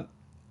I got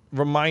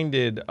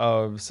reminded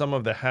of some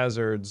of the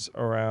hazards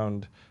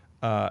around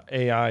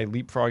AI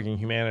leapfrogging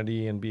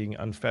humanity and being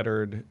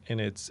unfettered in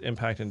its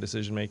impact and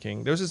decision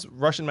making. There was this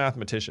Russian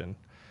mathematician.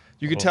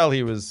 You could tell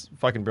he was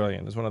fucking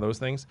brilliant. It's one of those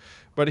things.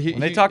 But when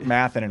they talk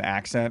math in an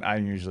accent, I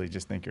usually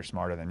just think you're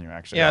smarter than you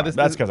actually are.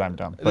 That's because I'm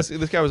dumb.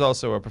 This guy was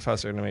also a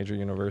professor in a major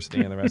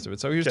university and the rest of it.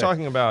 So he was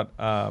talking about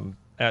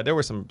there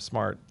were some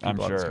smart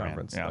people at this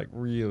conference, like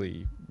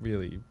really,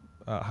 really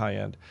high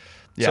end.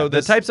 Yeah, so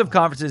the types of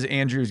conferences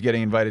Andrew's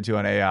getting invited to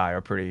on AI are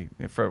pretty,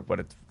 for what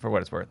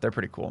it's worth, they're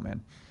pretty cool,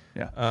 man.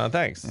 Yeah.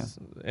 Thanks.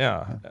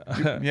 Yeah.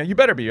 You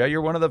better be.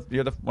 You're one of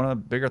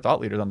the bigger thought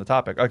leaders on the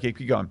topic. Okay,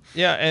 keep going.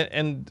 Yeah,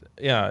 and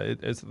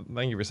it's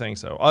thank you for saying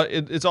so.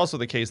 It's also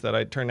the case that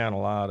I turn down a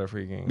lot of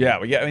freaking. Yeah,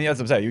 I mean, that's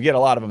what I'm saying. You get a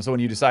lot of them. So when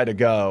you decide to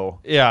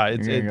go,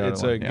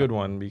 it's a good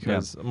one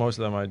because most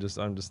of them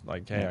I'm just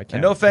like, hey, I can't.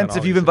 And no offense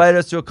if you've invited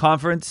us to a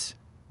conference.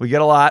 We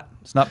get a lot.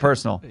 It's not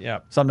personal. Yeah.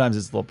 Sometimes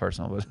it's a little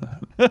personal,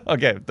 but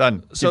okay,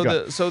 done.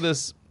 So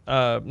this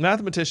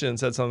mathematician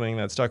said something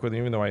that stuck with me,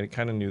 even though I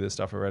kind of knew this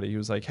stuff already. He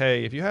was like,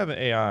 hey, if you have an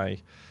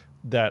AI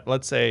that,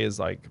 let's say, is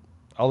like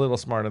a little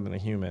smarter than a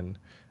human,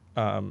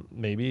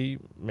 maybe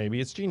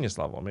it's genius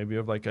level. Maybe you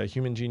have like a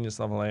human genius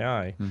level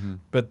AI,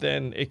 but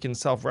then it can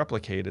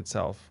self-replicate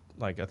itself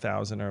like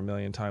 1,000 or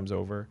 1,000,000 times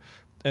over.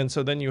 And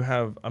so then you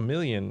have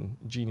 1,000,000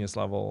 genius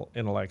level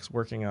intellects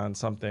working on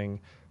something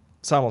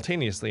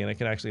simultaneously, and it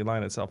can actually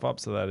line itself up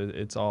so that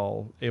it's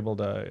all able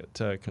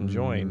to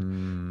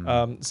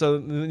conjoin. So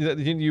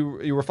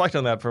you reflect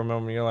on that for a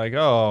moment, and you're like,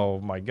 oh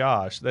my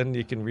gosh, then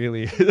you can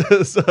really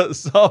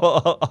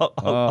solve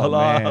a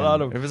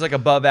lot of. It was like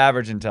above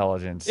average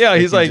intelligence. Yeah,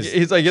 he's like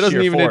it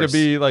doesn't even need to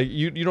be like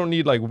you don't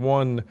need like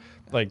one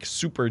like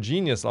super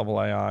genius level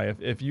AI.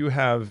 If you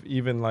have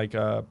even like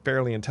a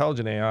fairly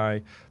intelligent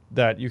AI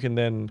that you can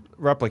then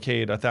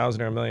replicate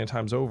 1,000 or 1,000,000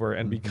 times over,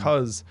 and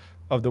because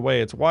of the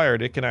way it's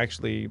wired, it can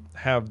actually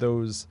have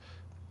those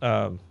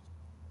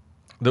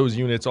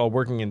units all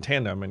working in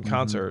tandem in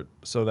concert,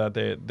 so that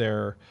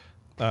they're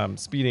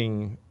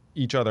speeding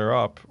each other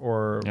up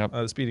or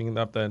speeding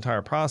up the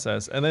entire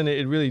process. And then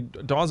it really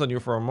dawns on you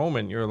for a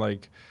moment. You're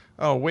like,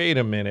 oh, wait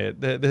a minute,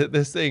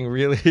 this thing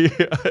really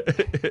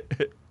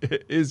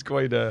is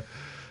going to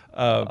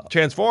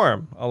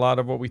transform a lot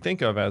of what we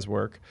think of as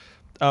work.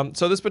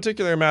 So this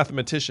particular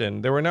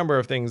mathematician, there were a number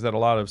of things that a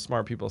lot of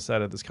smart people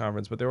said at this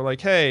conference, but they were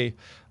like, hey,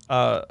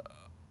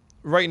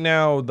 right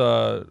now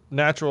the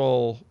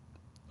natural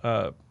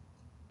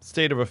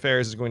state of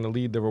affairs is going to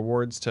lead the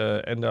rewards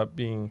to end up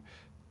being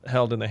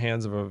held in the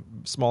hands of a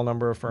small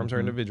number of firms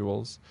or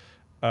individuals.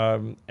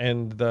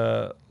 And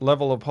the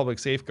level of public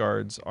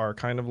safeguards are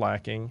kind of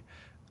lacking.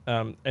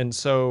 And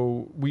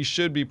so we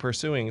should be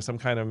pursuing some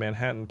kind of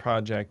Manhattan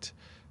Project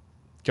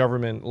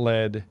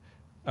government-led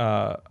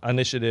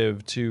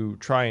initiative to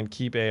try and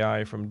keep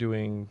AI from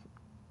doing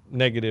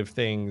negative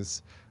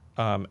things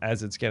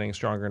as it's getting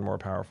stronger and more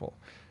powerful.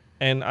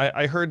 And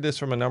I heard this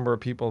from a number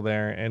of people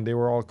there, and they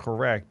were all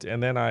correct.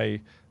 And then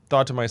I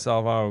thought to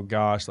myself, oh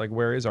gosh, like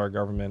where is our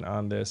government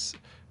on this?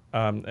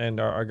 And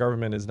our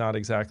government is not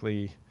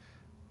exactly,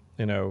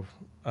 at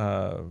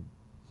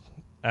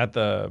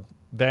the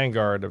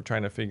vanguard of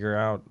trying to figure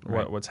out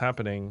what's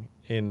happening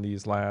in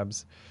these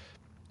labs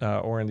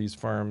or in these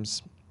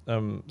firms.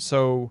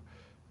 So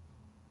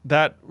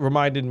that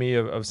reminded me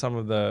of some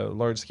of the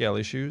large-scale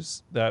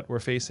issues that we're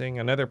facing.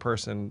 Another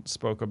person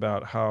spoke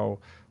about how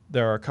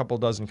there are a couple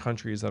dozen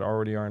countries that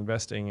already are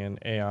investing in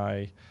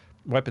AI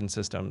weapon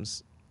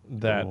systems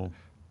that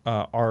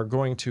are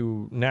going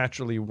to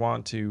naturally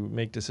want to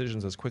make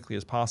decisions as quickly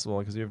as possible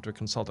because you have to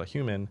consult a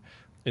human.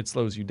 It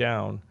slows you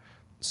down.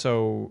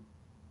 So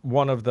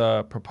one of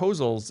the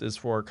proposals is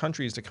for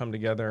countries to come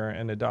together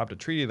and adopt a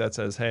treaty that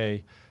says,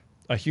 hey,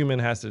 a human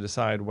has to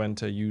decide when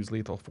to use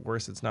lethal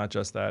force. It's not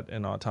just that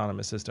an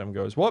autonomous system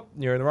goes, whoop,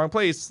 you're in the wrong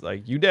place,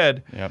 like you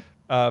dead. Yep.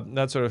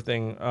 That sort of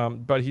thing.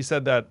 But he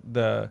said that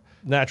the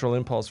natural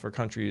impulse for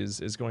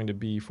countries is going to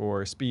be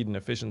for speed and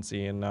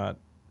efficiency and not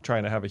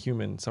trying to have a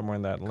human somewhere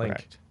in that link.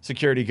 Correct.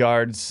 Security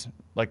guards,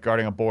 like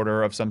guarding a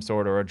border of some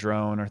sort or a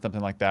drone or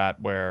something like that,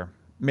 where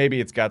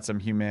maybe it's got some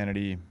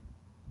humanity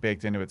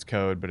baked into its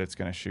code, but it's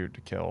going to shoot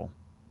to kill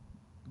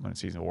when it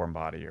sees a warm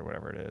body or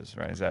whatever it is,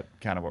 right? Is that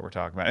kind of what we're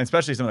talking about? And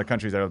especially some of the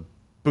countries that are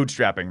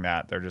bootstrapping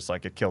that. They're just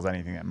like, it kills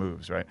anything that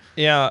moves, right?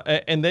 Yeah,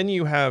 and then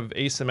you have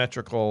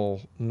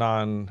asymmetrical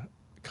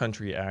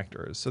non-country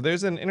actors. So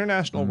there's an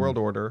international world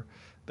order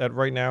that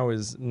right now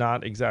is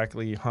not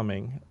exactly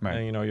humming. Right.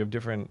 And, you have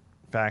different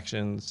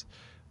factions.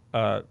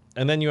 And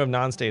then you have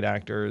non-state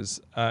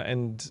actors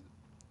and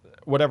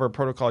whatever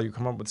protocol you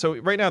come up with. So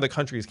right now the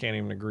countries can't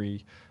even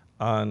agree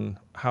on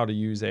how to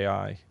use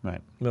AI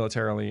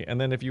militarily. And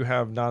then if you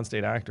have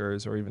non-state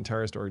actors or even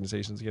terrorist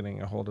organizations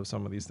getting a hold of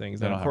some of these things,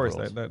 then of course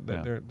there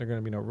are going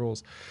to be no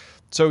rules.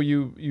 So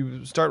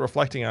you start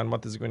reflecting on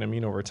what this is going to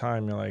mean over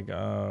time. You're like,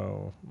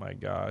 oh my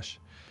gosh.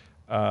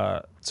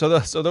 So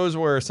those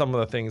were some of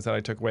the things that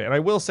I took away. And I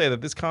will say that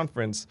this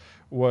conference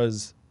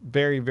was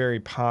very, very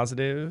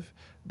positive.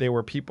 There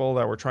were people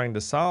that were trying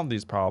to solve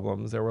these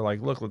problems. They were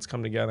like, look, let's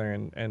come together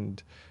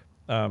and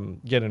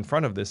get in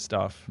front of this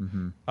stuff.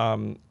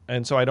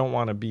 And so I don't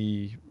want to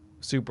be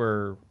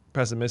super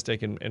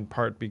pessimistic in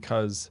part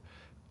because,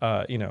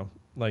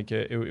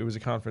 it was a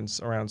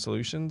conference around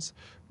solutions,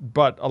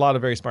 but a lot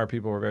of very smart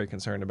people were very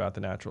concerned about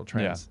the natural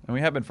trends. Yeah, and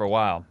we have been for a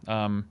while.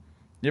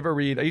 You ever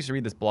read, I used to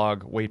read this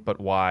blog, Wait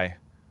But Why?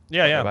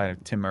 Yeah. By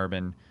Tim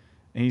Urban.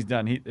 And he's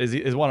done,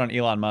 his one on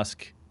Elon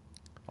Musk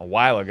a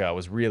while ago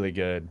was really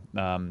good.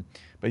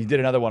 But he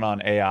did another one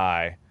on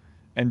AI.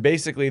 And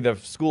basically the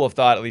school of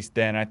thought, at least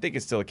then, and I think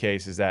it's still the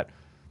case, is that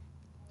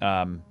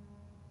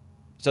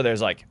so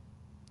there's like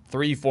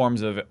 3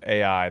 forms of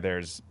AI.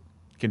 There's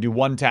can do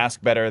one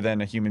task better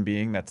than a human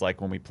being. That's like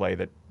when we play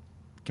the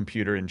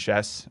computer in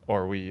chess,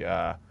 or we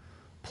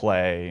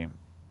play,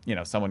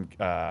 someone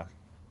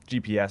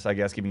GPS, I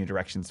guess, giving you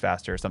directions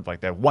faster or something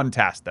like that. One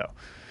task though.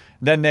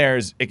 Then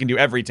there's it can do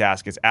every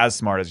task. It's as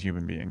smart as a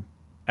human being.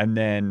 And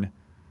then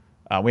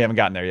we haven't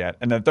gotten there yet.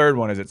 And the third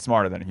one is it's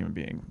smarter than a human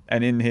being.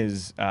 And in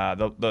his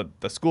the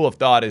school of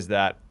thought is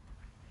that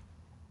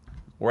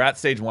we're at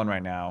stage 1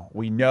 right now.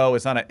 We know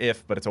it's not an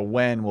if, but it's a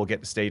when we'll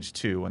get to stage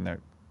 2 when the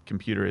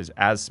computer is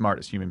as smart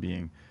as human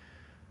being.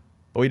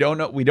 But we don't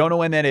know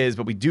when that is,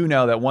 but we do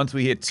know that once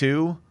we hit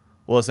 2,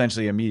 we'll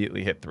essentially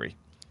immediately hit 3.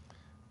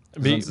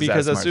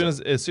 Because as soon as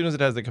it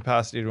has the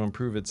capacity to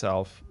improve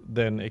itself,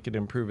 then it can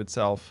improve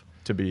itself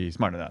to be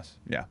smarter than us.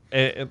 Yeah.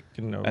 And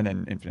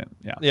then infinite.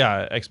 Yeah.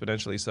 Yeah,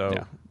 exponentially so.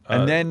 Yeah.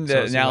 And then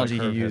the analogy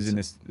he used in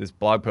this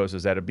blog post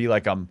is that it'd be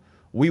like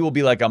we will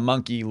be like a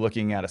monkey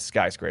looking at a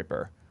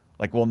skyscraper.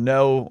 Like we'll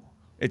know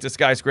it's a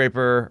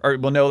skyscraper, or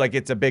we'll know like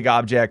it's a big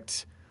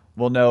object.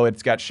 We'll know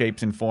it's got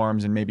shapes and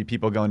forms and maybe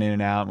people going in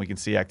and out and we can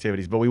see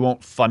activities, but we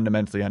won't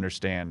fundamentally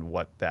understand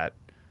what that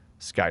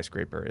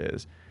skyscraper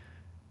is,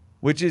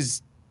 which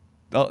is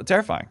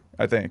terrifying,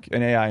 I think,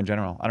 in AI in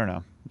general. I don't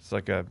know. It's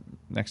like a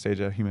next stage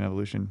of human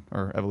evolution,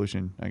 or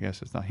evolution, I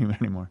guess. It's not human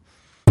anymore.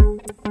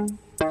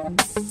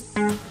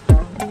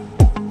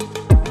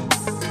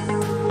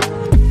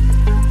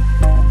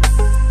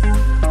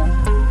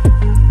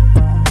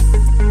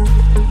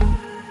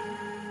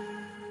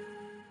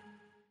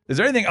 Is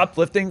there anything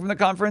uplifting from the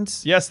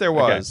conference? Yes, there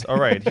was. Okay. All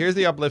right, here's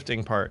the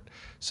uplifting part.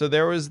 So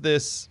there was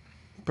this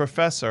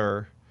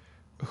professor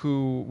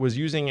who was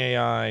using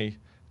AI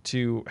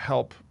to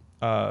help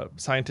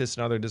scientists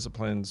in other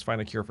disciplines find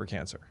a cure for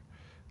cancer.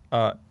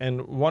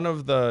 And one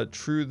of the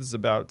truths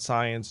about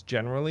science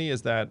generally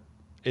is that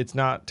it's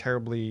not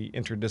terribly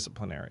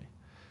interdisciplinary,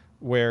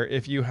 where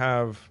if you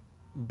have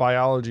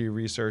biology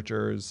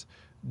researchers,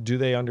 do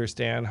they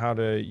understand how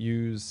to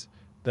use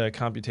the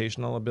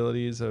computational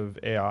abilities of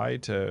AI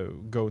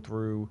to go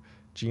through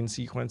gene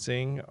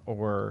sequencing,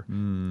 or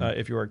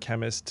if you're a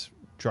chemist,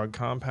 drug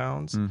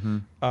compounds.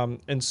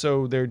 And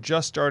so they're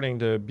just starting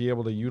to be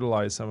able to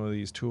utilize some of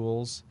these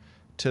tools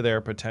to their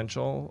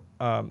potential.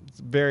 It's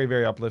very,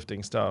 very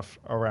uplifting stuff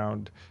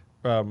around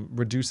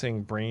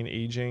reducing brain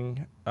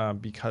aging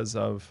because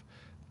of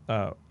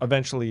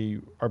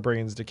eventually our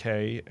brains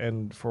decay,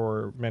 and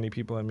for many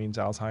people it means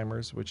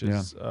Alzheimer's, which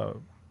is a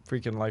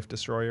freaking life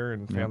destroyer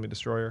and family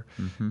destroyer.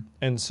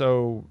 And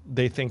so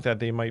they think that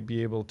they might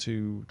be able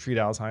to treat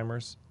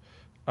Alzheimer's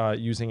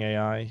using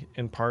AI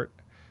in part,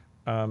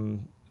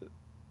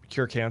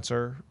 cure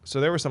cancer.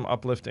 So there was some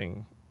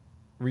uplifting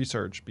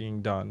research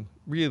being done,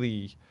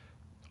 really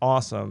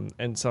awesome,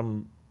 and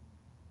some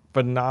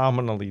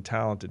phenomenally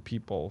talented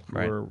people who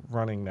were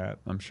running that.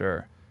 I'm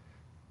sure.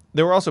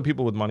 There were also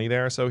people with money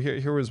there. So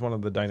here was one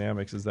of the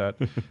dynamics: is that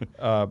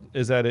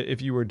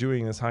if you were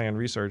doing this high end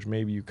research,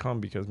 maybe you come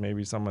because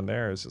maybe someone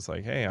there is just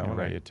like, hey, I want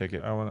write you a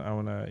ticket. I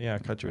want to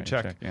cut you a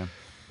check. Yeah.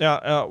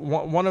 Now,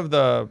 one of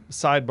the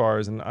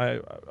sidebars, and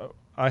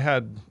I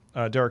had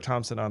Derek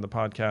Thompson on the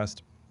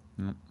podcast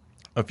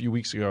a few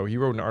weeks ago. He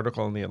wrote an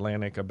article in The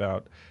Atlantic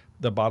about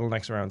the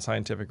bottlenecks around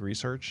scientific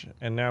research,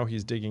 and now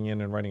he's digging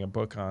in and writing a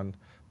book on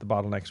the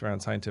bottlenecks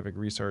around scientific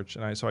research.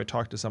 And so I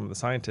talked to some of the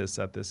scientists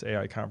at this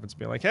AI conference,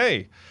 being like,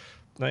 hey,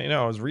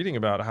 I was reading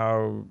about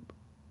how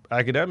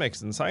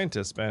academics and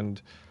scientists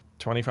spend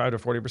 25 to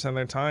 40% of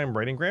their time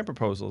writing grant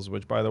proposals,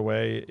 which, by the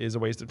way, is a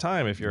waste of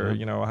time. If you're,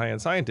 a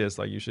high-end scientist,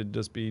 like, you should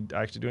just be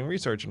actually doing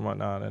research and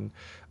whatnot.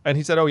 And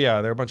he said, oh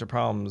yeah, there are a bunch of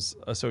problems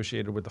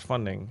associated with the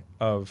funding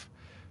of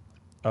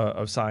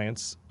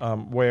science,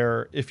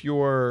 where if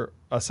you're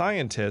a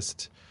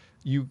scientist,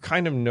 you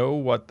kind of know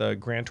what the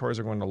grantors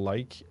are going to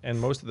like, and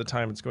most of the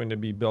time it's going to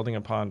be building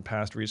upon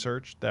past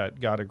research that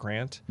got a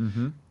grant.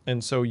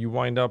 And so you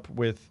wind up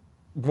with,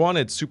 one,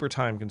 it's super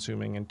time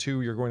consuming, and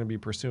two, you're going to be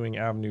pursuing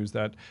avenues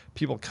that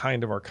people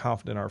kind of are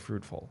confident are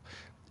fruitful.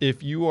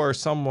 If you are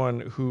someone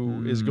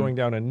who is going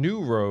down a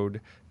new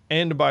road,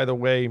 and by the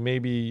way,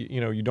 maybe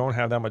you don't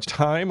have that much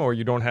time, or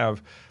you don't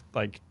have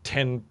like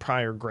 10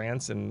 prior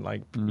grants and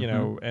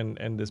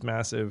and this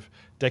massive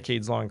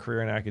decades-long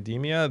career in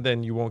academia,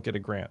 then you won't get a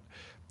grant.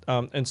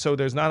 And so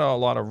there's not a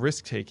lot of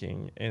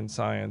risk-taking in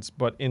science,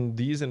 but in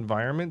these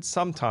environments,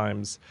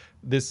 sometimes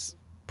this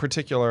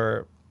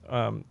particular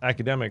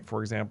academic,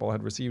 for example,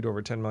 had received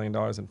over $10 million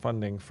in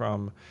funding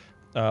from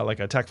like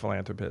a tech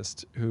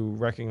philanthropist who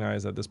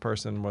recognized that this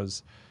person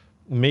was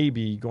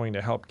maybe going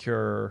to help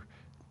cure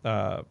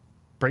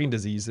brain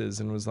diseases,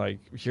 and was like,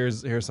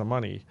 here's some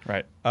money.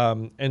 Right.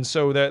 And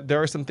so that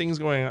there are some things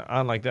going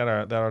on like that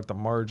are at the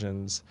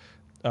margins.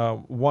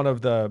 One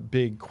of the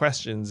big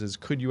questions is,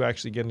 could you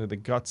actually get into the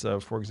guts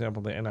of, for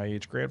example, the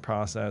NIH grant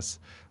process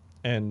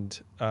and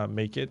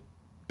make it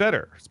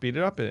better, speed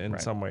it up in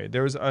some way?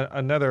 There was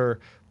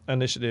another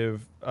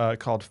initiative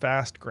called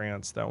Fast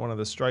Grants that one of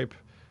the Stripe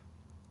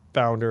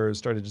founders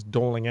started just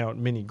doling out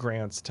mini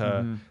grants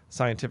to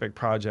scientific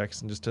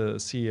projects, and just to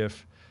see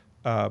if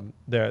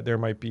there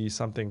might be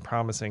something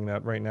promising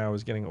that right now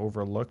is getting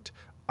overlooked.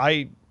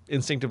 I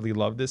instinctively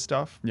love this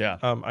stuff. Yeah.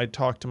 I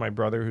talked to my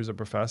brother, who's a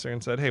professor,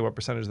 and said, hey, what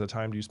percentage of the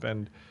time do you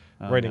spend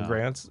writing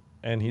grants?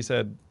 And he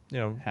said,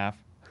 half,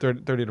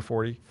 30 to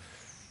 40.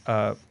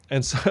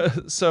 And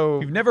so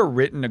you've never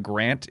written a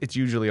grant. It's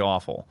usually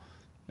awful.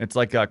 It's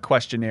like a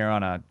questionnaire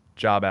on a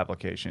job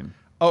application.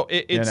 Oh,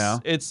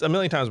 it's a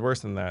million times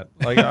worse than that.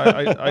 Like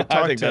I talked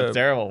I think that's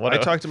terrible. I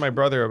talked to my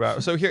brother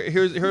about. So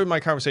here are my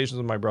conversations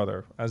with my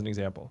brother as an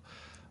example.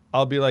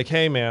 I'll be like,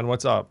 hey man,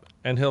 what's up?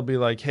 And he'll be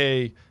like,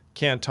 hey,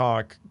 can't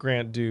talk,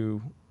 grant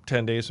due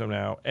 10 days from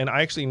now. And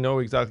I actually know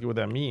exactly what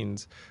that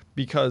means,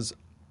 because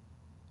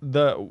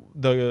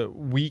the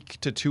week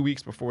to 2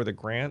 weeks before the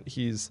grant,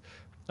 he's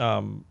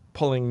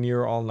pulling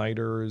near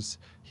all-nighters.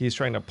 He's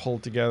trying to pull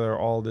together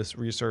all this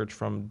research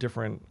from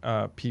different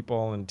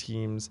people and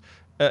teams.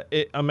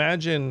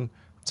 Imagine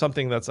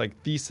something that's like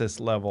thesis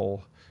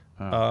level,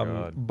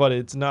 but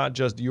it's not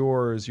just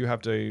yours. You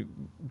have to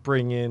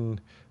bring in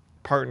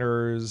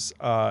partners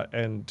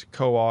and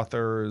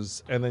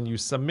co-authors, and then you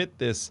submit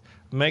this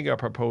mega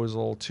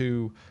proposal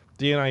to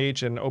the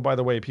NIH. And oh, by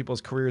the way,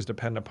 people's careers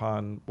depend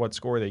upon what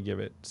score they give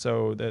it.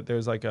 So that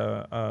there's like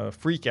a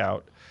freak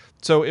out.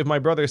 So if my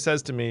brother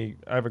says to me,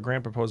 I have a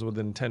grant proposal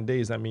within 10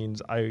 days, that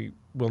means I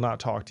will not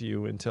talk to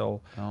you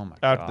until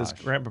after this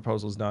grant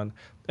proposal is done.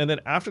 And then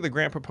after the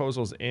grant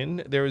proposal's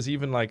in, there is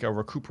even like a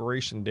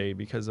recuperation day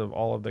because of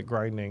all of the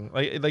grinding.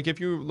 Like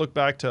if you look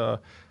back to,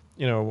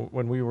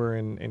 when we were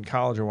in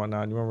college or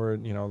whatnot, you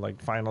remember,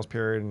 like finals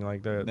period and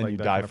like the, then like you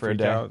that die kind of for a freak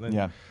day. out.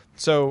 Yeah.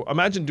 So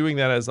imagine doing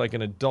that as like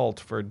an adult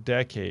for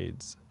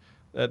decades.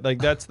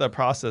 That's the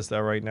process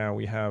that right now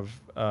we have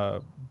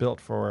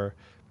built for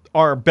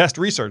our best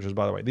researchers,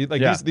 by the way.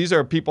 These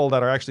are people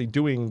that are actually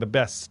doing the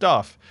best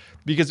stuff.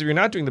 Because if you're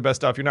not doing the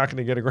best stuff, you're not going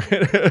to get a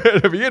grant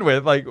to begin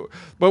with.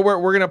 But we're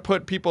going to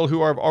put people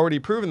who have already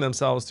proven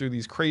themselves through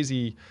these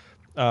crazy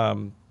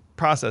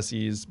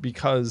processes.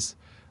 Because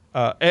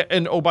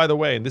and oh, by the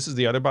way, and this is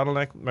the other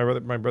bottleneck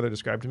my brother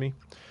described to me,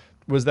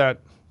 was that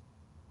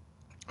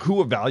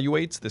who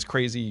evaluates this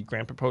crazy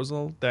grant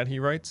proposal that he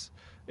writes?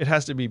 It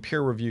has to be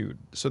peer reviewed.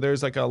 So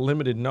there's like a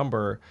limited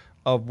number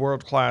of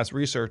world-class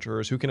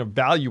researchers who can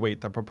evaluate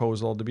the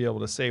proposal to be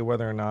able to say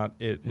whether or not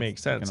it makes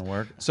sense. Gonna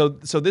work. So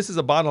this is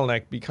a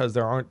bottleneck because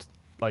there aren't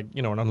like,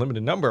 an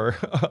unlimited number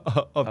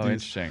of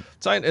these. Interesting.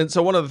 And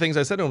so one of the things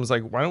I said to him was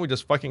like, why don't we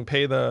just fucking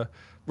pay the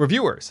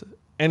reviewers?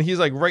 And he's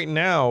like, right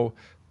now,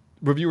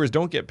 reviewers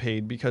don't get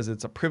paid because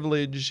it's a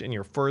privilege and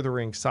you're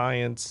furthering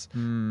science,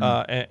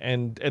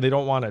 and they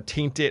don't want to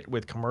taint it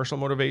with commercial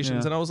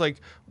motivations. Yeah. And I was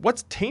like,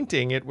 what's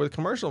tainting it with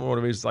commercial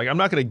motivations? Like, I'm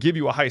not going to give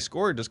you a high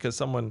score just because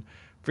someone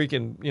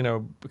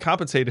freaking,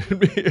 compensated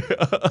me.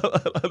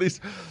 At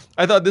least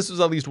I thought this was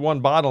at least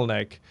one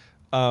bottleneck,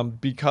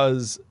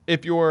 because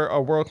if you're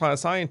a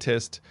world-class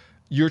scientist,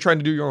 you're trying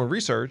to do your own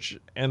research,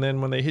 and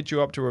then when they hit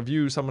you up to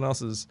review someone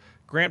else's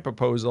grant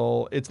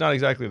proposal, it's not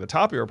exactly the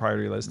top of your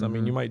priority list. I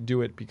mean, you might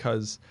do it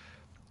because,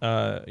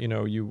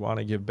 you want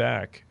to give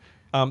back.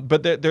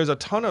 But there's a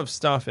ton of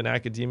stuff in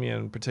academia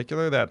in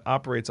particular that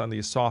operates on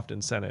these soft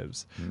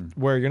incentives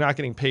where you're not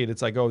getting paid.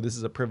 It's like, oh, this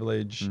is a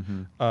privilege.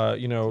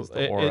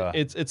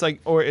 It's like,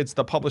 or it's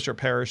the publisher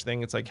perish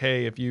thing. It's like,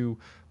 hey, if you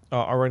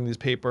are running these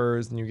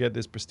papers and you get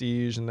this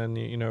prestige and then,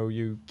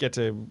 you get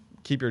to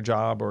keep your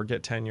job or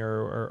get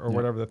tenure or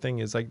whatever the thing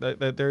is, like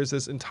there's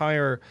this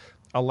entire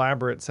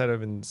elaborate set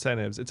of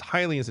incentives. It's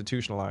highly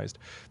institutionalized.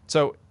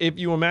 So if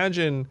you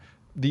imagine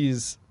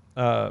these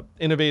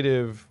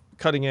innovative,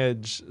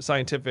 cutting-edge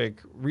scientific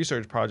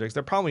research projects,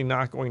 they're probably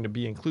not going to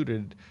be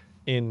included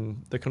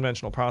in the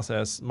conventional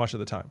process much of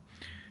the time.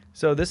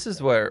 So this is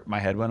where my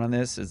head went on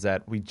this, is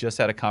that we just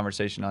had a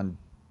conversation on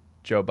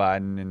Joe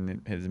Biden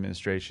and his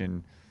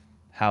administration,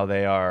 how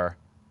they are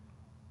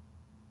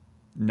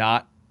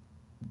not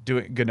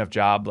doing a good enough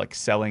job, like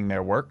selling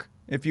their work,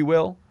 if you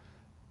will.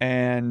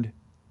 And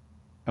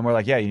we're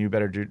like, yeah, you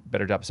better do a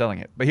better job of selling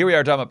it. But here we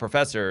are talking about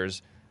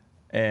professors,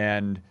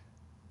 and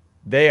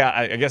they,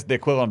 I guess the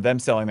equivalent of them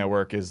selling their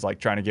work is like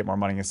trying to get more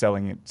money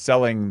and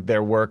selling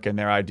their work and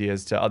their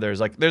ideas to others.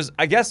 Like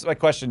I guess my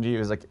question to you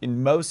is like,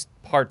 in most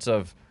parts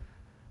of,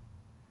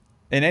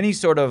 in any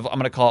sort of, I'm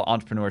going to call it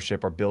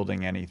entrepreneurship or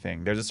building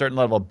anything, there's a certain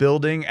level of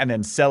building and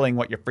then selling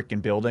what you're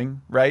freaking building,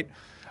 right?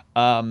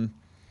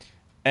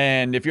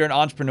 And if you're an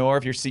entrepreneur,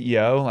 if you're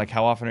CEO, like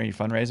how often are you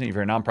fundraising? If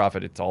you're a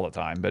nonprofit, it's all the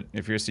time. But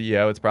if you're a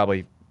CEO, it's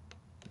probably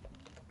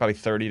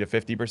 30 to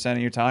 50% of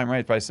your time, right?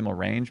 It's probably a similar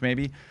range,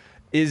 maybe.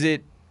 Is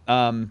it?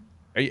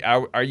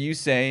 Are you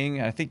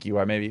saying? I think you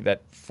are, maybe,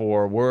 that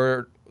for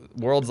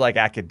worlds like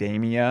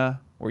academia,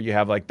 where you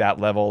have like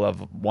that level of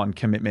one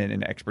commitment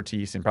and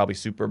expertise and probably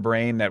super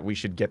brain, that we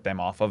should get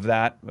them off of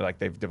that? Like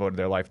they've devoted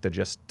their life to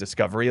just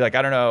discovery. Like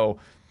I don't know.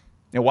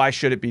 Why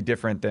should it be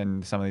different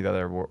than some of the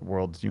other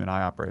worlds you and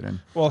I operate in?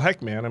 Well,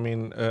 heck, man. I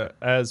mean,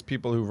 as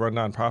people who run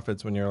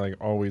nonprofits, when you're like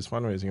always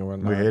fundraising and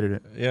whatnot, we hated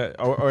it. Yeah.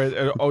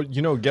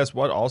 Or guess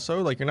what?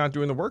 Also, like you're not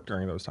doing the work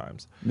during those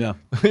times. Yeah.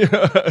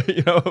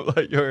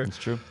 Like you're. It's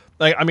true.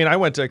 Like, I mean, I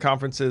went to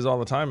conferences all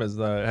the time as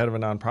the head of a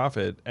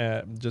nonprofit,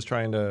 just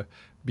trying to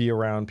be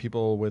around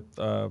people with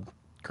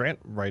grant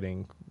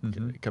writing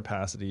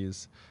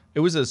capacities. It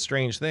was a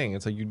strange thing.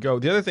 It's like you'd go.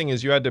 The other thing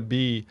is you had to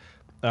be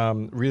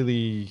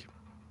really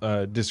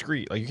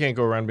discreet. Like you can't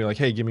go around and be like,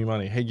 hey, give me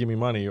money. Hey, give me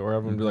money. Or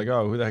everyone would be like,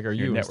 oh, who the heck are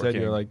you? Instead,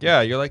 you're like,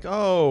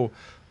 oh,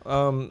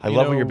 I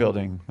love what you're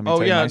building. Let me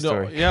tell you my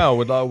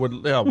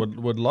story.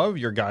 Would love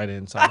your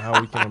guidance on how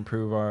we can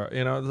improve our,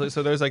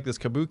 so there's like this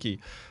kabuki.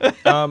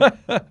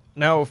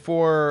 Now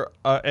for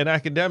an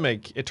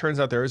academic, it turns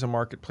out there is a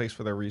marketplace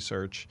for their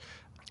research,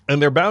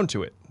 and they're bound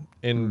to it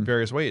in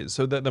various ways.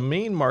 So that the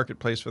main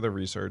marketplace for their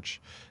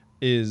research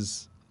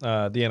is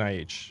the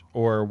NIH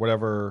or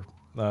whatever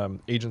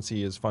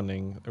agency is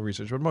funding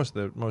research. But most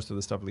of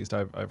the stuff, at least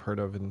I've heard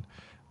of in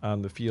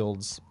the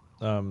fields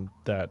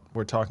that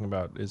we're talking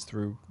about, is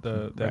through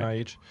the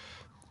NIH.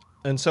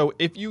 And so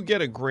if you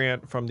get a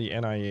grant from the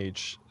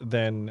NIH,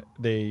 then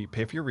they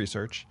pay for your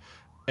research,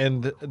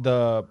 and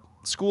the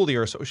school that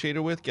you're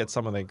associated with gets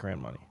some of that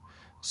grant money.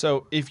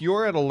 So if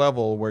you're at a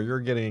level where you're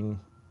getting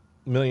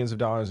millions of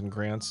dollars in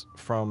grants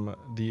from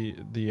the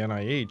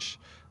NIH,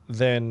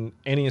 then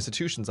any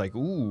institution's like,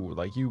 ooh,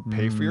 like you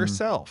pay for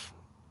yourself.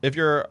 If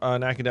you're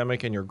an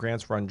academic and your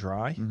grants run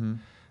dry,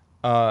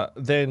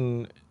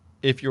 then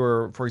if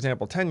you're, for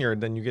example,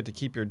 tenured, then you get to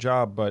keep your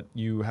job, but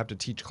you have to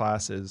teach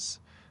classes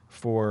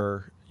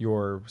for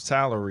your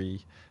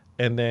salary.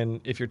 And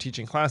then if you're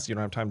teaching classes, you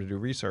don't have time to do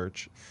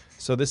research.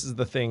 So this is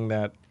the thing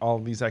that all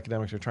these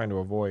academics are trying to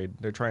avoid.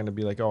 They're trying to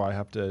be like, oh, I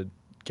have to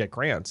get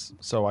grants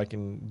so I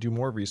can do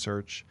more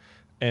research.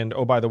 And,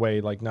 oh, by the way,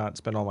 like not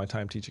spend all my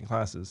time teaching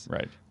classes.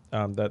 Right.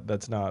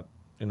 That's not,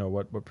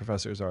 what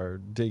professors are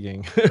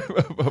digging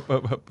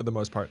for the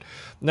most part.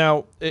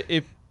 Now,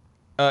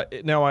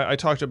 I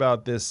talked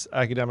about this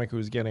academic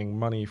who's getting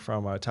money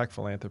from a tech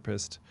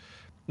philanthropist.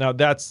 Now,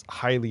 that's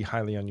highly,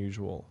 highly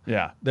unusual.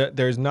 Yeah.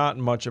 There's not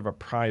much of a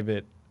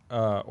private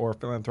or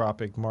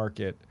philanthropic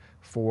market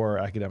for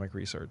academic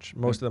research.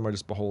 Most of them are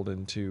just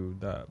beholden to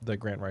the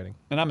grant writing.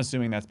 And I'm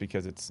assuming that's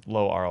because it's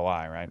low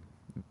ROI, right?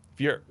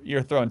 If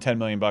you're throwing $10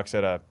 million at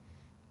a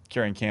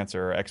curing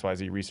cancer or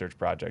XYZ research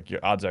project, your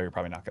odds are you're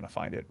probably not going to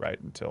find it, right,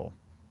 until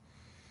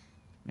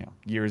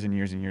years and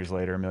years and years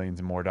later, millions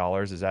and more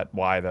dollars. Is that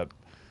why the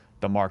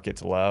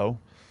market's low?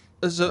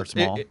 or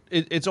small?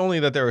 It's only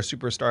that there are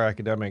superstar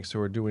academics who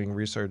are doing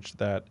research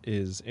that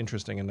is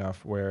interesting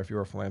enough where if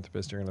you're a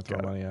philanthropist, you're going to throw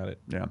money at it.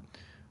 Yeah.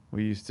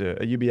 We used to,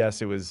 at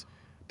UBS,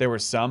 there were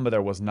some, but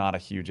there was not a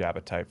huge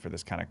appetite for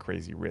this kind of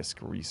crazy risk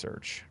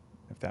research,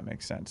 if that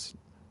makes sense.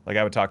 Like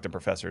I would talk to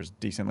professors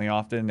decently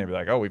often. They'd be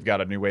like, oh, we've got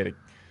a new way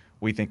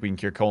we think we can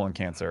cure colon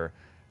cancer.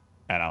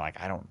 And I'm like,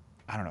 I don't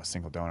know a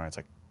single donor. It's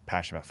like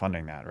passionate about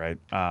funding that, right?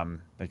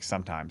 Like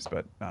sometimes,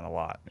 but not a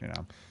lot, you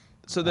know.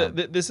 So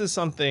this is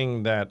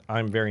something that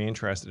I'm very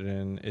interested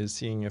in, is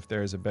seeing if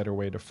there's a better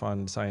way to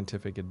fund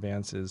scientific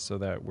advances so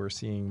that we're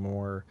seeing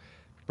more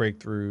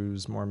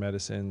breakthroughs, more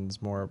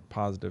medicines, more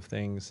positive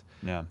things.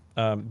 Yeah.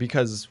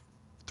 Because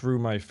through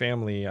my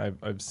family,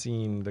 I've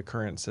seen the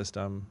current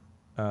system.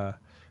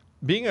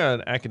 Being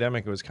an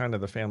academic, it was kind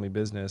of the family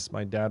business.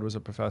 My dad was a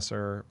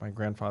professor. My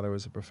grandfather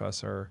was a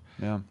professor.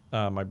 Yeah.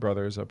 My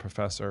brother's a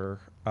professor.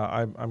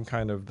 I'm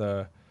kind of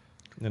the,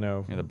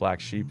 You're the black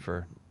sheep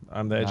for.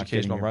 I'm the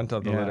educational runt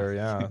of the litter.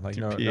 Yeah, like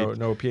no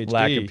PhD.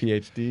 Lack of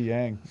PhD,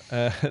 yang.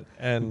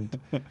 And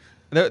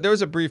there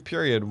was a brief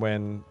period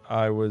when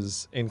I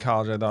was in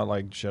college. I thought,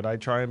 like, should I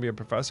try and be a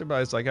professor? But I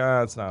was like,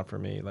 it's not for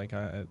me. Like,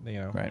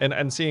 Right.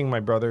 And seeing my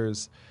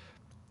brother's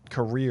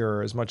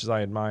career, as much as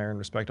I admire and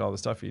respect all the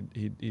stuff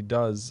he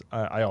does,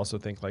 I also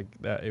think like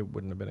that it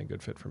wouldn't have been a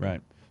good fit for me.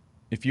 Right.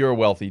 If you're a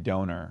wealthy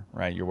donor,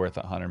 right, you're worth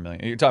 $100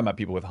 million. You're talking about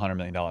people with $100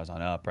 million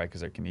on up, right?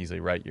 Because they can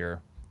easily write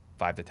your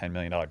 $5 to $10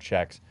 million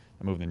checks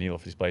and move the needle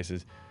for these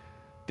places.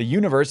 The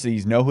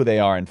universities know who they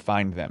are and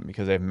find them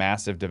because they have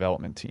massive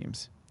development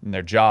teams. And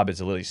their job is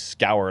to literally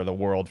scour the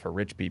world for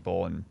rich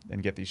people and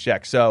get these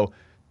checks. So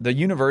the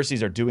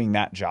universities are doing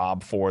that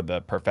job for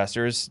the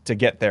professors to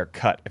get their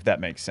cut, if that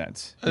makes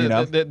sense. You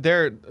know,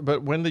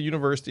 but when the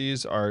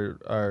universities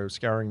are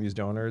scouring these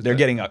donors, they're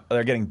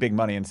getting big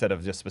money instead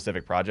of just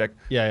specific project.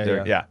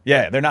 Yeah.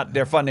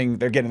 They're funding.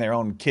 They're getting their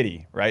own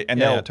kitty, right? And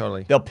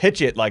totally. They'll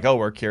pitch it like, oh,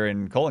 we're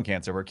curing colon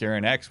cancer, we're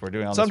curing X, we're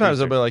doing all this. Sometimes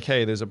they'll research. be like,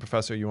 hey, there's a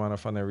professor you want to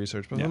fund their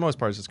research, but for the most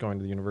part, it's just going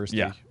to the university.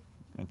 Yeah.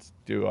 Let's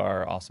do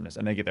our awesomeness.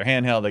 And they get their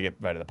handheld, they get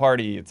invited to the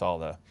party. It's all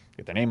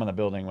get their name on the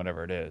building,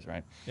 whatever it is,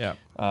 right? Yeah.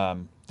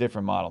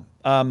 Different model.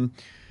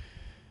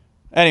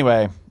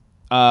 Anyway,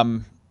 I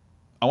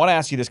want to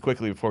ask you this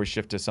quickly before we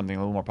shift to something a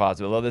little more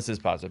positive, although this is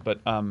positive.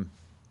 But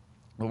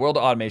the world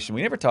of automation,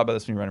 we never talked about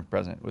this when you were running for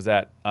president, was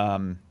that,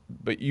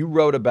 but you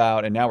wrote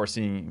about, and now we're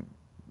seeing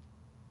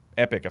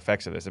epic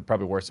effects of this, it's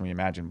probably worse than we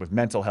imagined, with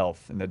mental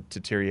health and the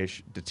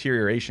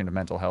deterioration of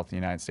mental health in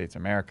the United States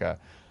of America.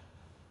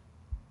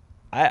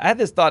 I had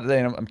this thought today,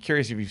 and I'm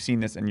curious if you've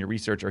seen this in your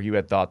research or you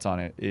had thoughts on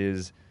it,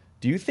 is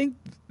do you think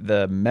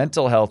the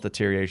mental health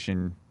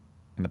deterioration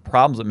and the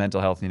problems with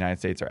mental health in the United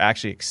States are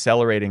actually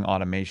accelerating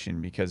automation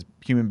because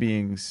human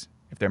beings,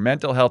 if their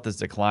mental health is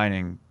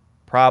declining,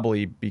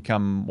 probably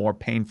become more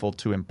painful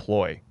to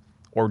employ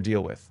or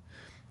deal with,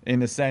 in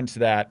the sense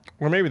that...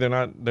 Or maybe they're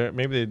not,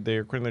 maybe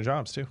they're quitting their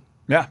jobs too.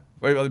 Yeah,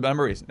 a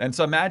number of reasons. And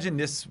so imagine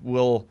this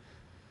will...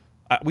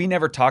 we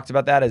never talked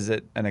about that as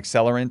an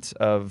accelerant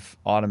of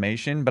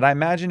automation, but I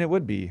imagine it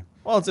would be.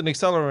 Well, it's an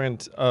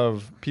accelerant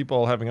of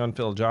people having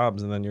unfilled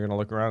jobs, and then you're going to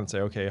look around and say,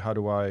 okay, how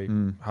do I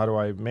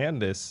man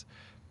this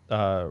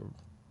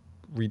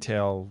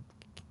retail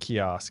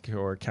kiosk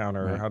or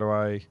counter? Right. How do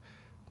I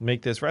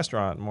make this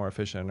restaurant more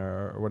efficient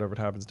or whatever it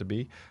happens to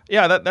be?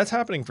 Yeah, that's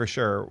happening for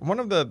sure. One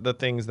of the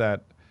things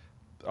that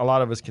a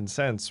lot of us can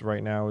sense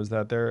right now is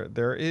that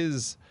there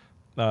is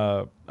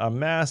a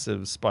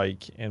massive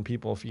spike in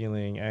people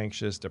feeling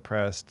anxious,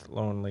 depressed,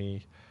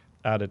 lonely,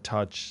 out of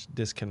touch,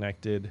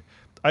 disconnected.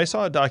 I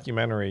saw a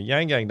documentary,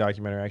 Yang Gang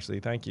documentary,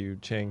 actually. Thank you,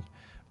 Ching.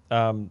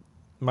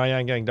 My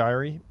Yang Gang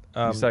Diary.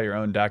 You saw your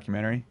own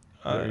documentary?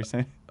 Is that what you're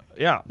saying?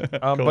 Yeah.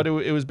 Cool. But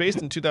it was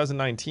based in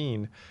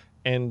 2019,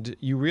 and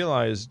you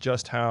realize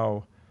just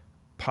how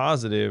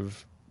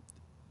positive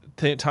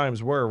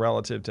times were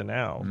relative to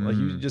now. Like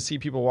you just see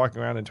people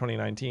walking around in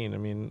 2019. I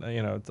mean,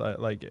 it's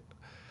like...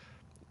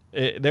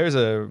 there's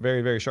a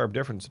very, very sharp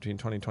difference between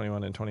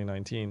 2021 and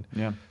 2019.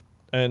 Yeah.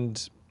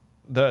 And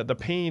the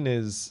pain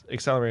is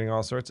accelerating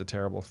all sorts of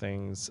terrible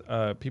things.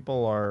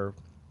 People are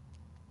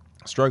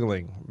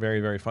struggling very,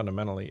 very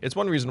fundamentally. It's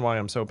one reason why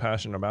I'm so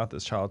passionate about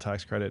this child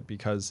tax credit,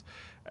 because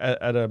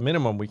at a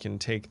minimum, we can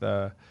take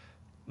the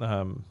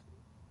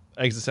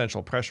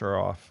existential pressure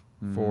off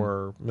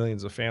for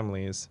millions of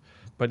families.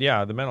 But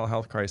yeah, the mental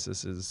health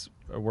crisis is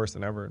worse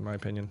than ever, in my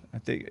opinion. I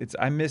think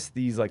I miss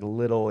these like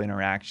little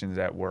interactions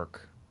at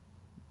work.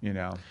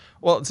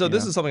 Well, so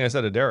this is something I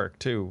said to Derek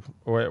too,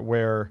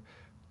 where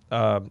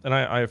and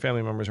I have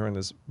family members who are in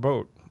this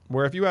boat,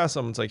 where if you ask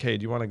someone, it's like, hey,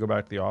 do you want to go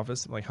back to the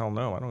office? I'm like, hell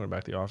no, I don't go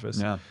back to the office.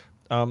 Yeah.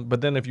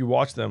 But then if you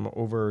watch them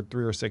over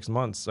 3 or 6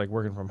 months, like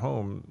working from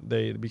home,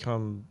 they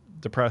become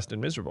depressed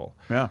and miserable.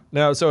 Yeah.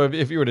 Now, so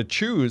if you were to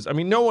choose, I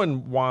mean, no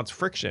one wants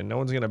friction. No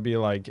one's going to be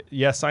like,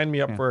 yeah, sign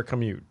me up for a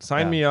commute.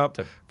 Sign me up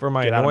for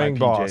my annoying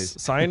boss.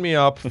 Sign me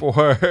up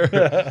for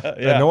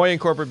annoying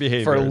corporate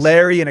behaviors. For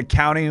Larry in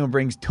accounting who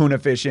brings tuna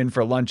fish in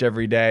for lunch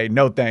every day.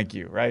 No, thank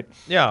you, right?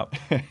 Yeah.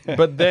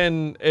 But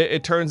then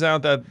it turns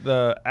out that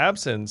the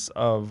absence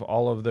of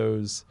all of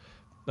those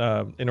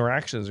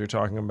interactions you're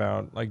talking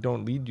about like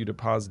don't lead you to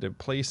positive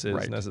places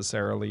Right.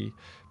 necessarily,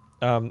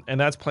 and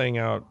that's playing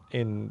out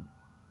in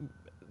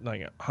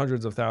like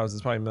hundreds of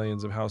thousands, probably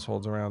millions of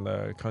households around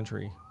the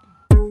country.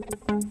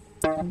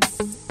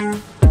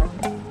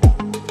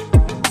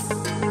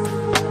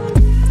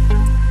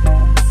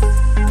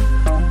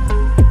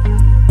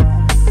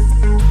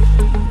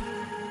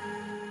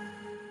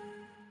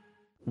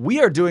 We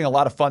are doing a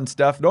lot of fun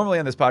stuff. Normally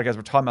on this podcast,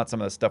 we're talking about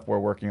some of the stuff we're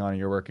working on and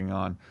you're working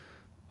on.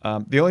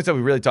 The only stuff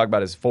we really talk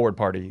about is Forward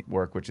Party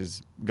work, which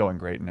is going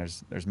great, and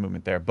there's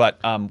movement there. But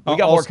we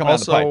got more coming down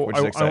the pipe, which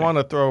is exciting. I want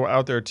to throw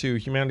out there, too,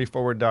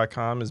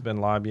 HumanityForward.com has been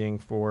lobbying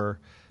for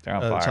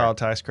child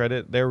tax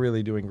credit. They're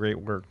really doing great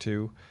work,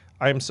 too.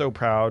 I am so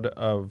proud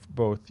of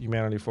both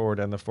Humanity Forward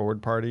and the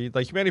Forward Party.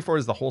 Like, Humanity Forward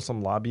is the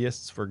wholesome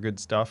lobbyists for good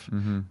stuff.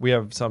 Mm-hmm. We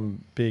have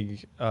some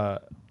big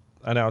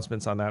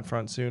announcements on that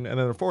front soon. And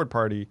then the Forward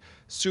Party,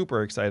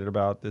 super excited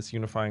about this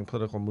unifying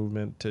political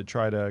movement to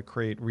try to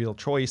create real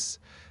choice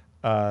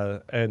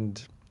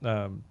and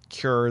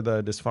cure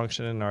the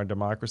dysfunction in our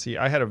democracy.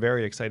 I had a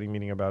very exciting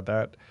meeting about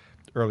that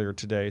earlier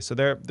today. So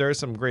there is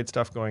some great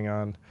stuff going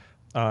on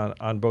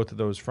both of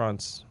those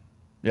fronts.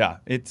 Yeah,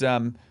 it's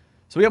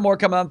so we have more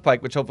coming on the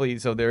pike, which hopefully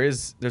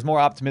there's more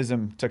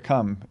optimism to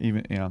come.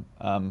 Even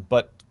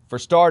but for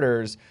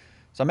starters,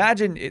 so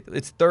imagine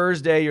it's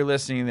Thursday. You're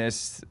listening to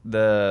this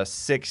the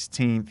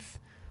 16th.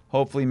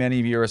 Hopefully, many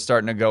of you are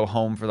starting to go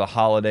home for the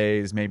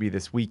holidays. Maybe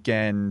this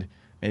weekend.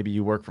 Maybe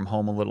you work from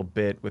home a little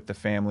bit with the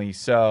family.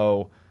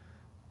 So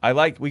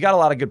we got a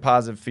lot of good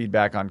positive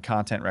feedback on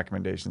content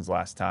recommendations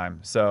last time.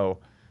 So,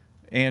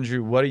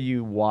 Andrew, what are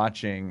you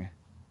watching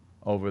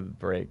over the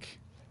break?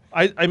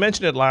 I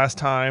mentioned it last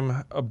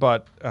time,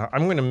 but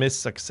I'm going to miss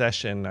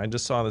Succession. I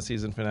just saw the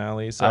season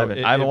finale. So I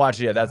haven't watched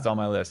it yet. That's on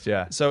my list,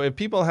 yeah. So if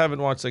people haven't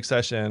watched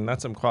Succession,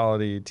 that's some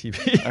quality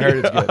TV. I heard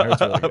it's good. I heard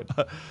it's really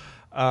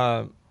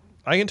good.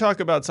 I can talk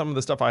about some of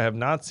the stuff I have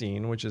not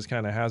seen, which is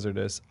kind of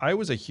hazardous. I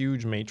was a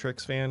huge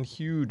Matrix fan.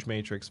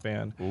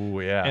 Ooh,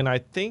 yeah. And I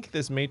think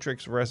this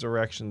Matrix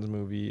Resurrections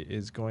movie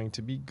is going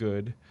to be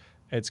good.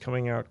 It's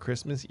coming out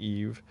Christmas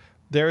Eve.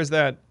 There's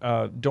that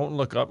Don't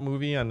Look Up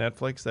movie on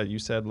Netflix that you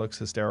said looks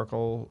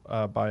hysterical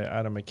by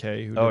Adam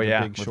McKay, who did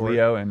The Big with Short.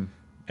 Leo and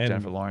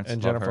Jennifer Lawrence.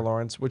 And Love Jennifer her.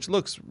 Lawrence, which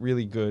looks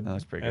really good.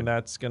 That's pretty good. And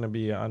that's going to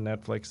be on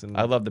Netflix. And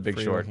I love The Big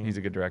free Short. looking. He's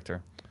a good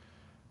director.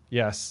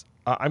 Yes.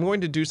 I'm going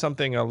to do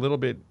something a little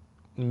bit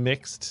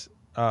mixed,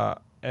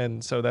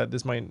 and so that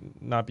this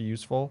might not be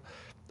useful.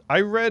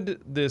 I read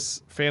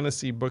this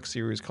fantasy book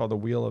series called The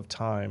Wheel of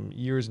Time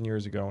years and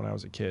years ago when I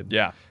was a kid.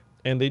 Yeah.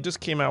 And they just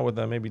came out with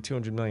a maybe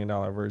 $200 million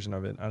version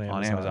of it on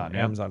Amazon.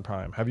 Yeah. Amazon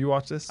Prime. Have you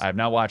watched this? I have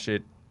not watched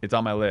it. It's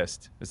on my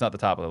list. It's not the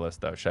top of the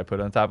list, though. Should I put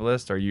it on the top of the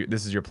list, or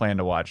this is your plan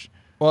to watch?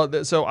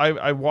 Well, so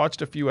I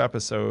watched a few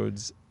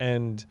episodes,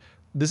 and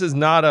this is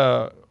not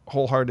a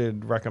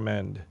wholehearted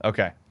recommend.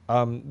 Okay.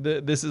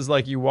 This is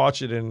like you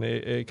watch it, and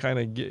it kind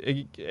of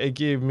it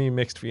gave me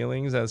mixed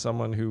feelings as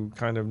someone who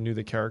kind of knew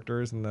the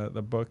characters in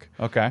the book.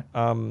 Okay.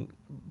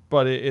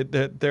 But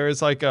there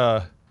is like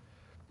a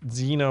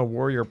Xena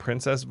warrior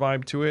princess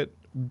vibe to it,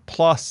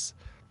 plus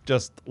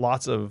just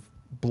lots of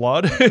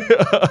blood.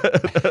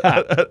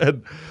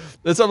 and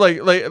it's like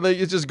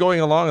it's just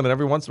going along, and then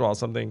every once in a while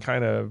something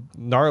kind of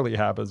gnarly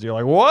happens. You're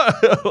like, what?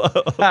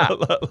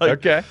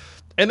 Okay.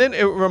 And then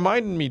it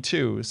reminded me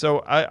too. So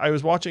I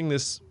was watching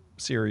this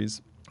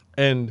series,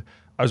 and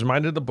I was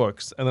reminded of the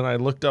books, and then I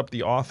looked up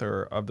the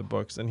author of the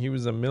books, and he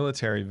was a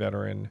military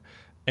veteran,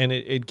 and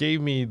it gave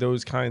me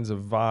those kinds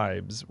of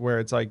vibes where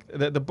it's like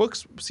the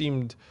books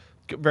seemed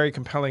very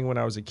compelling when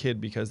I was a kid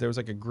because there was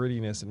like a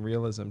grittiness and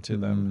realism to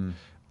them.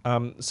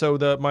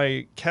 So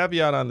my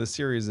caveat on this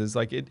series is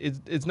like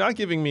it's not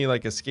giving me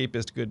like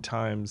escapist good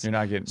times. You're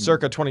not getting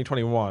circa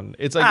 2021.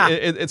 It's like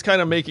it's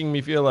kind of making me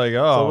feel like It's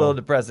a little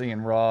depressing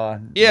and raw.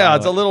 Yeah,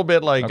 it's a little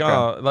bit like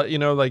Okay.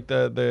 like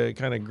the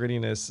kind of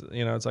grittiness.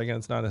 It's like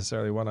it's not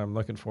necessarily what I'm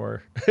looking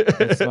for.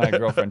 It's my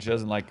girlfriend. She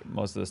doesn't like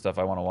most of the stuff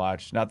I want to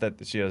watch. Not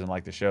that she doesn't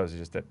like the shows. It's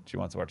just that she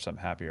wants to watch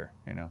something happier.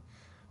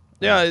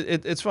 Yeah,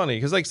 it's funny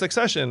because like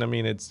Succession, I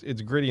mean, it's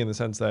gritty in the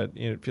sense that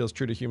it feels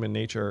true to human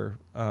nature.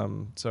 But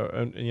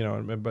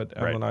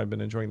Emma and I have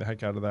been enjoying the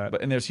heck out of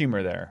that. And there's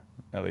humor there,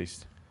 at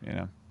least.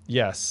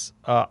 Yes,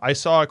 I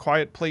saw A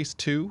Quiet Place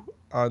 2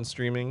 on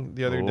streaming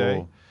the other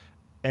day,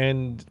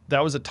 and that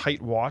was a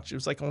tight watch. It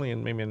was like only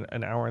maybe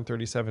an hour and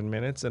 37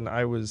 minutes, and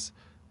I was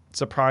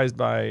surprised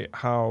by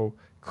how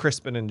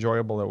crisp and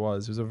enjoyable it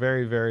was. It was a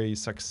very, very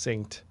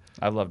succinct,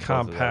 I loved both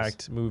of those.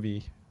 compact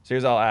movie. So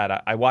here's all I'll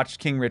add. I watched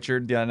King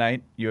Richard the other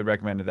night. You had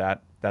recommended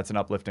that. That's an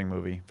uplifting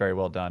movie. Very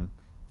well done.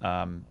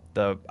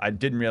 I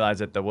didn't realize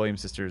that the Williams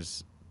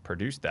sisters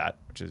produced that,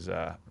 which is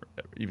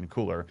even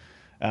cooler.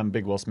 I'm a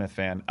big Will Smith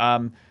fan.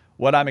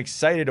 What I'm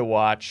excited to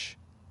watch,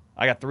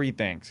 I got three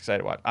things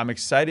excited to watch. I'm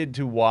excited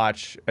to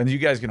watch, and you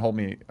guys can hold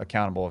me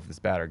accountable if it's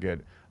bad or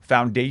good.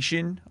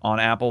 Foundation on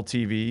Apple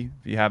TV.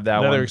 If you have that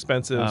Another one.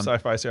 expensive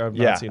sci-fi series. I've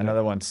not seen another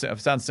it. one.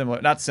 Sounds similar,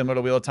 not similar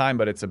to Wheel of Time,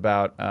 but it's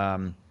about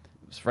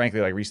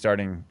frankly, like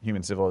restarting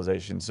human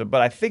civilization. So,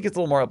 but I think it's a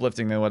little more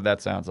uplifting than what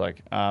that sounds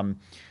like.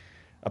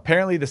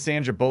 Apparently, the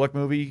Sandra Bullock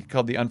movie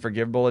called The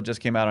Unforgivable, it just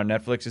came out on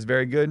Netflix, is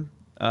very good.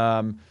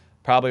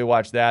 Probably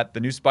watch that. The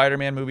new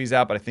Spider-Man movie's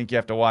out, but I think you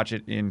have to watch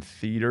it in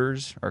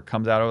theaters or it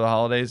comes out over the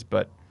holidays.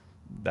 But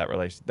that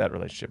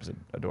relationship is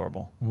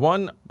adorable.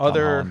 One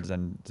other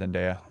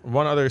Zendaya.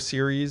 One other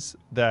series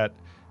that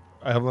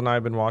Evelyn and I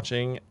have been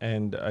watching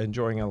and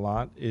enjoying a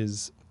lot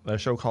is a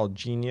show called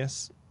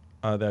Genius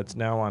that's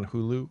now on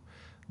Hulu.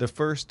 The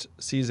first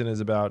season is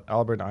about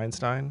Albert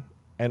Einstein,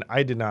 and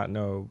I did not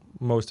know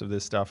most of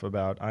this stuff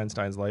about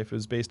Einstein's life. It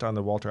was based on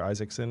the Walter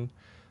Isaacson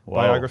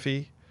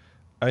biography.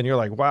 And you're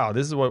like, wow,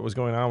 this is what was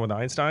going on with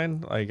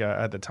Einstein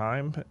at the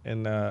time.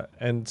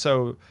 And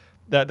so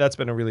that's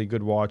been a really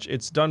good watch.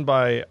 It's done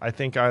by, I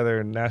think,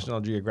 either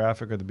National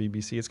Geographic or the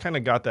BBC. It's kind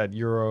of got that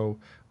Euro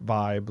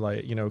vibe,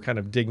 like, kind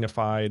of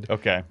dignified.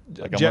 Okay,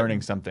 like I'm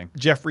learning something.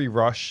 Jeffrey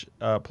Rush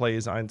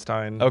plays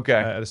Einstein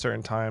at a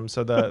certain time.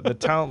 So the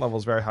talent level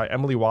is very high.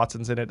 Emily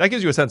Watson's in it. That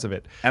gives you a sense of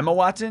it. Emma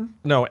Watson?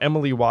 No,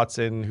 Emily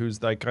Watson,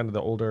 who's like kind of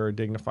the older,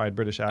 dignified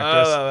British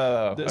actress.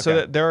 Okay.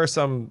 So there are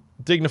some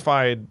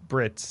dignified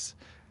Brits.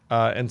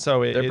 And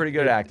so they're pretty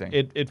good at acting.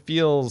 It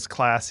feels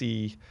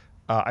classy.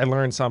 I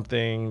learned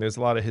something. There's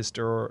a lot of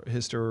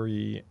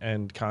history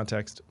and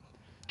context.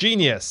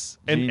 Genius.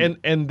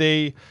 And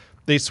they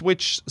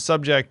switch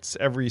subjects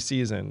every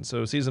season.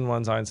 So season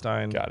 1's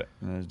Einstein. Got it.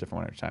 And there's a different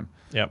one every time.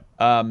 Yep.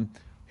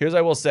 Here's what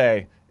I will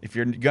say. If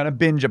you're going to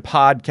binge a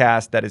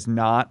podcast that is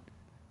not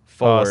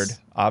Forward,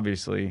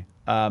 obviously,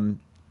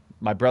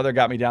 my brother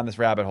got me down this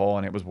rabbit hole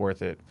and it was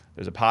worth it.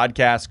 There's a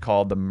podcast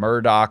called The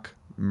Murdaugh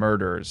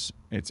Murders.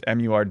 It's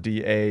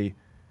Murda, I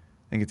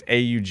think it's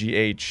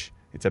Augh.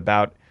 It's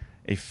about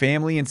a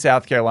family in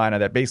South Carolina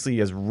that basically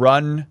has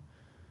run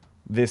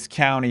this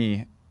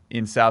county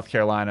in South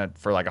Carolina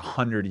for like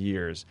 100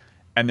 years.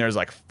 And there's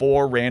like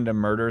 4 random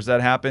murders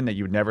that happen that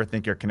you would never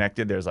think are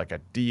connected. There's like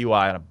a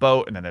DUI on a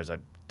boat, and then there's a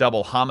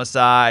double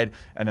homicide,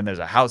 and then there's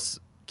a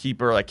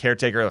housekeeper, like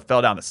caretaker, that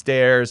fell down the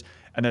stairs,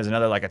 and there's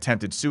another like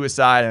attempted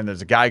suicide, and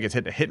there's a guy who gets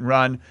hit in a hit and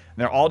run. And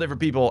they're all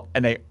different people,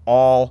 and they're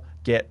all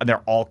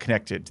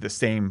connected to the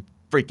same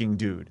freaking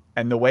dude.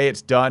 And the way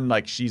it's done,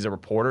 like she's a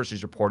reporter,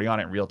 she's reporting on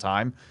it in real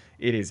time.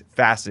 It is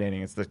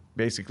fascinating. It's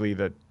basically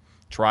the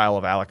trial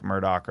of Alec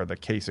Murdaugh, or the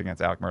case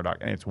against Alec Murdaugh,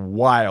 and it's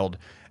wild.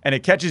 And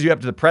it catches you up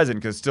to the present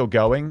because it's still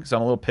going. So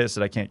I'm a little pissed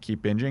that I can't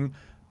keep binging,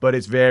 but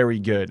it's very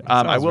good.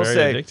 I will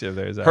say, addictive.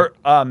 There's that. Her,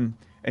 and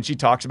she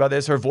talks about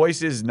this. Her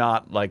voice is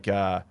not like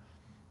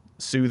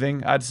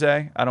soothing, I'd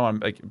say. I don't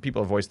want, like,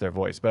 people voice their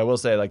voice, but I will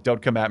say, like,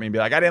 don't come at me and be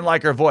like, I didn't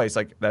like her voice.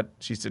 Like that,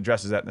 she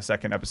addresses that in the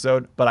second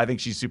episode. But I think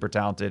she's super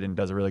talented and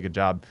does a really good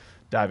job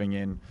diving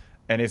in.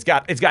 And it's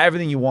got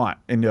everything you want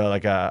into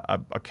like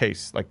a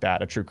case like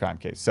that, a true crime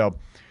case. So,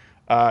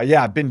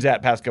 binge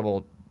that past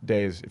couple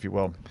days, if you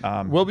will.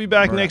 We'll be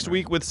back next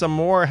week with some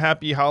more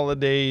Happy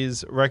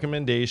Holidays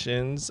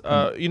recommendations.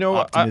 I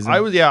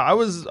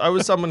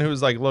was someone who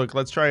was like, look,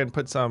 let's try and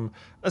put some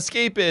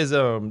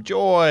escapism,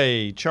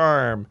 joy,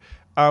 charm.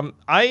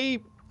 I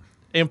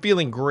am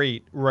feeling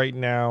great right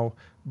now,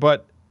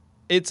 but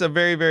it's a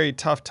very, very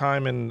tough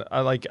time, and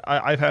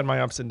I've had my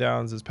ups and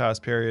downs this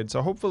past period.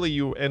 So hopefully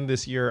you end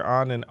this year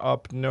on an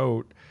up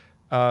note.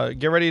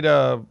 Get ready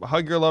to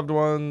hug your loved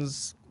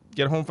ones,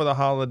 get home for the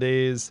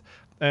holidays,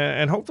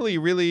 and hopefully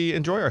really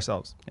enjoy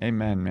ourselves.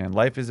 Amen, man.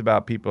 Life is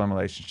about people and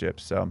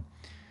relationships. So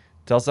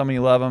tell someone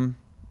you love them,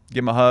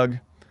 give them a hug.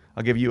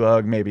 I'll give you a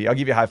hug, maybe. I'll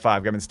give you a high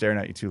five. I've been staring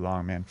at you too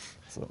long, man.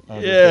 So,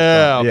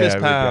 fist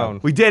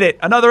pound. We did it.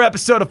 Another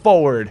episode of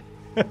Forward.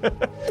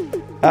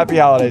 Happy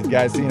holidays,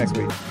 guys. See you next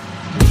week.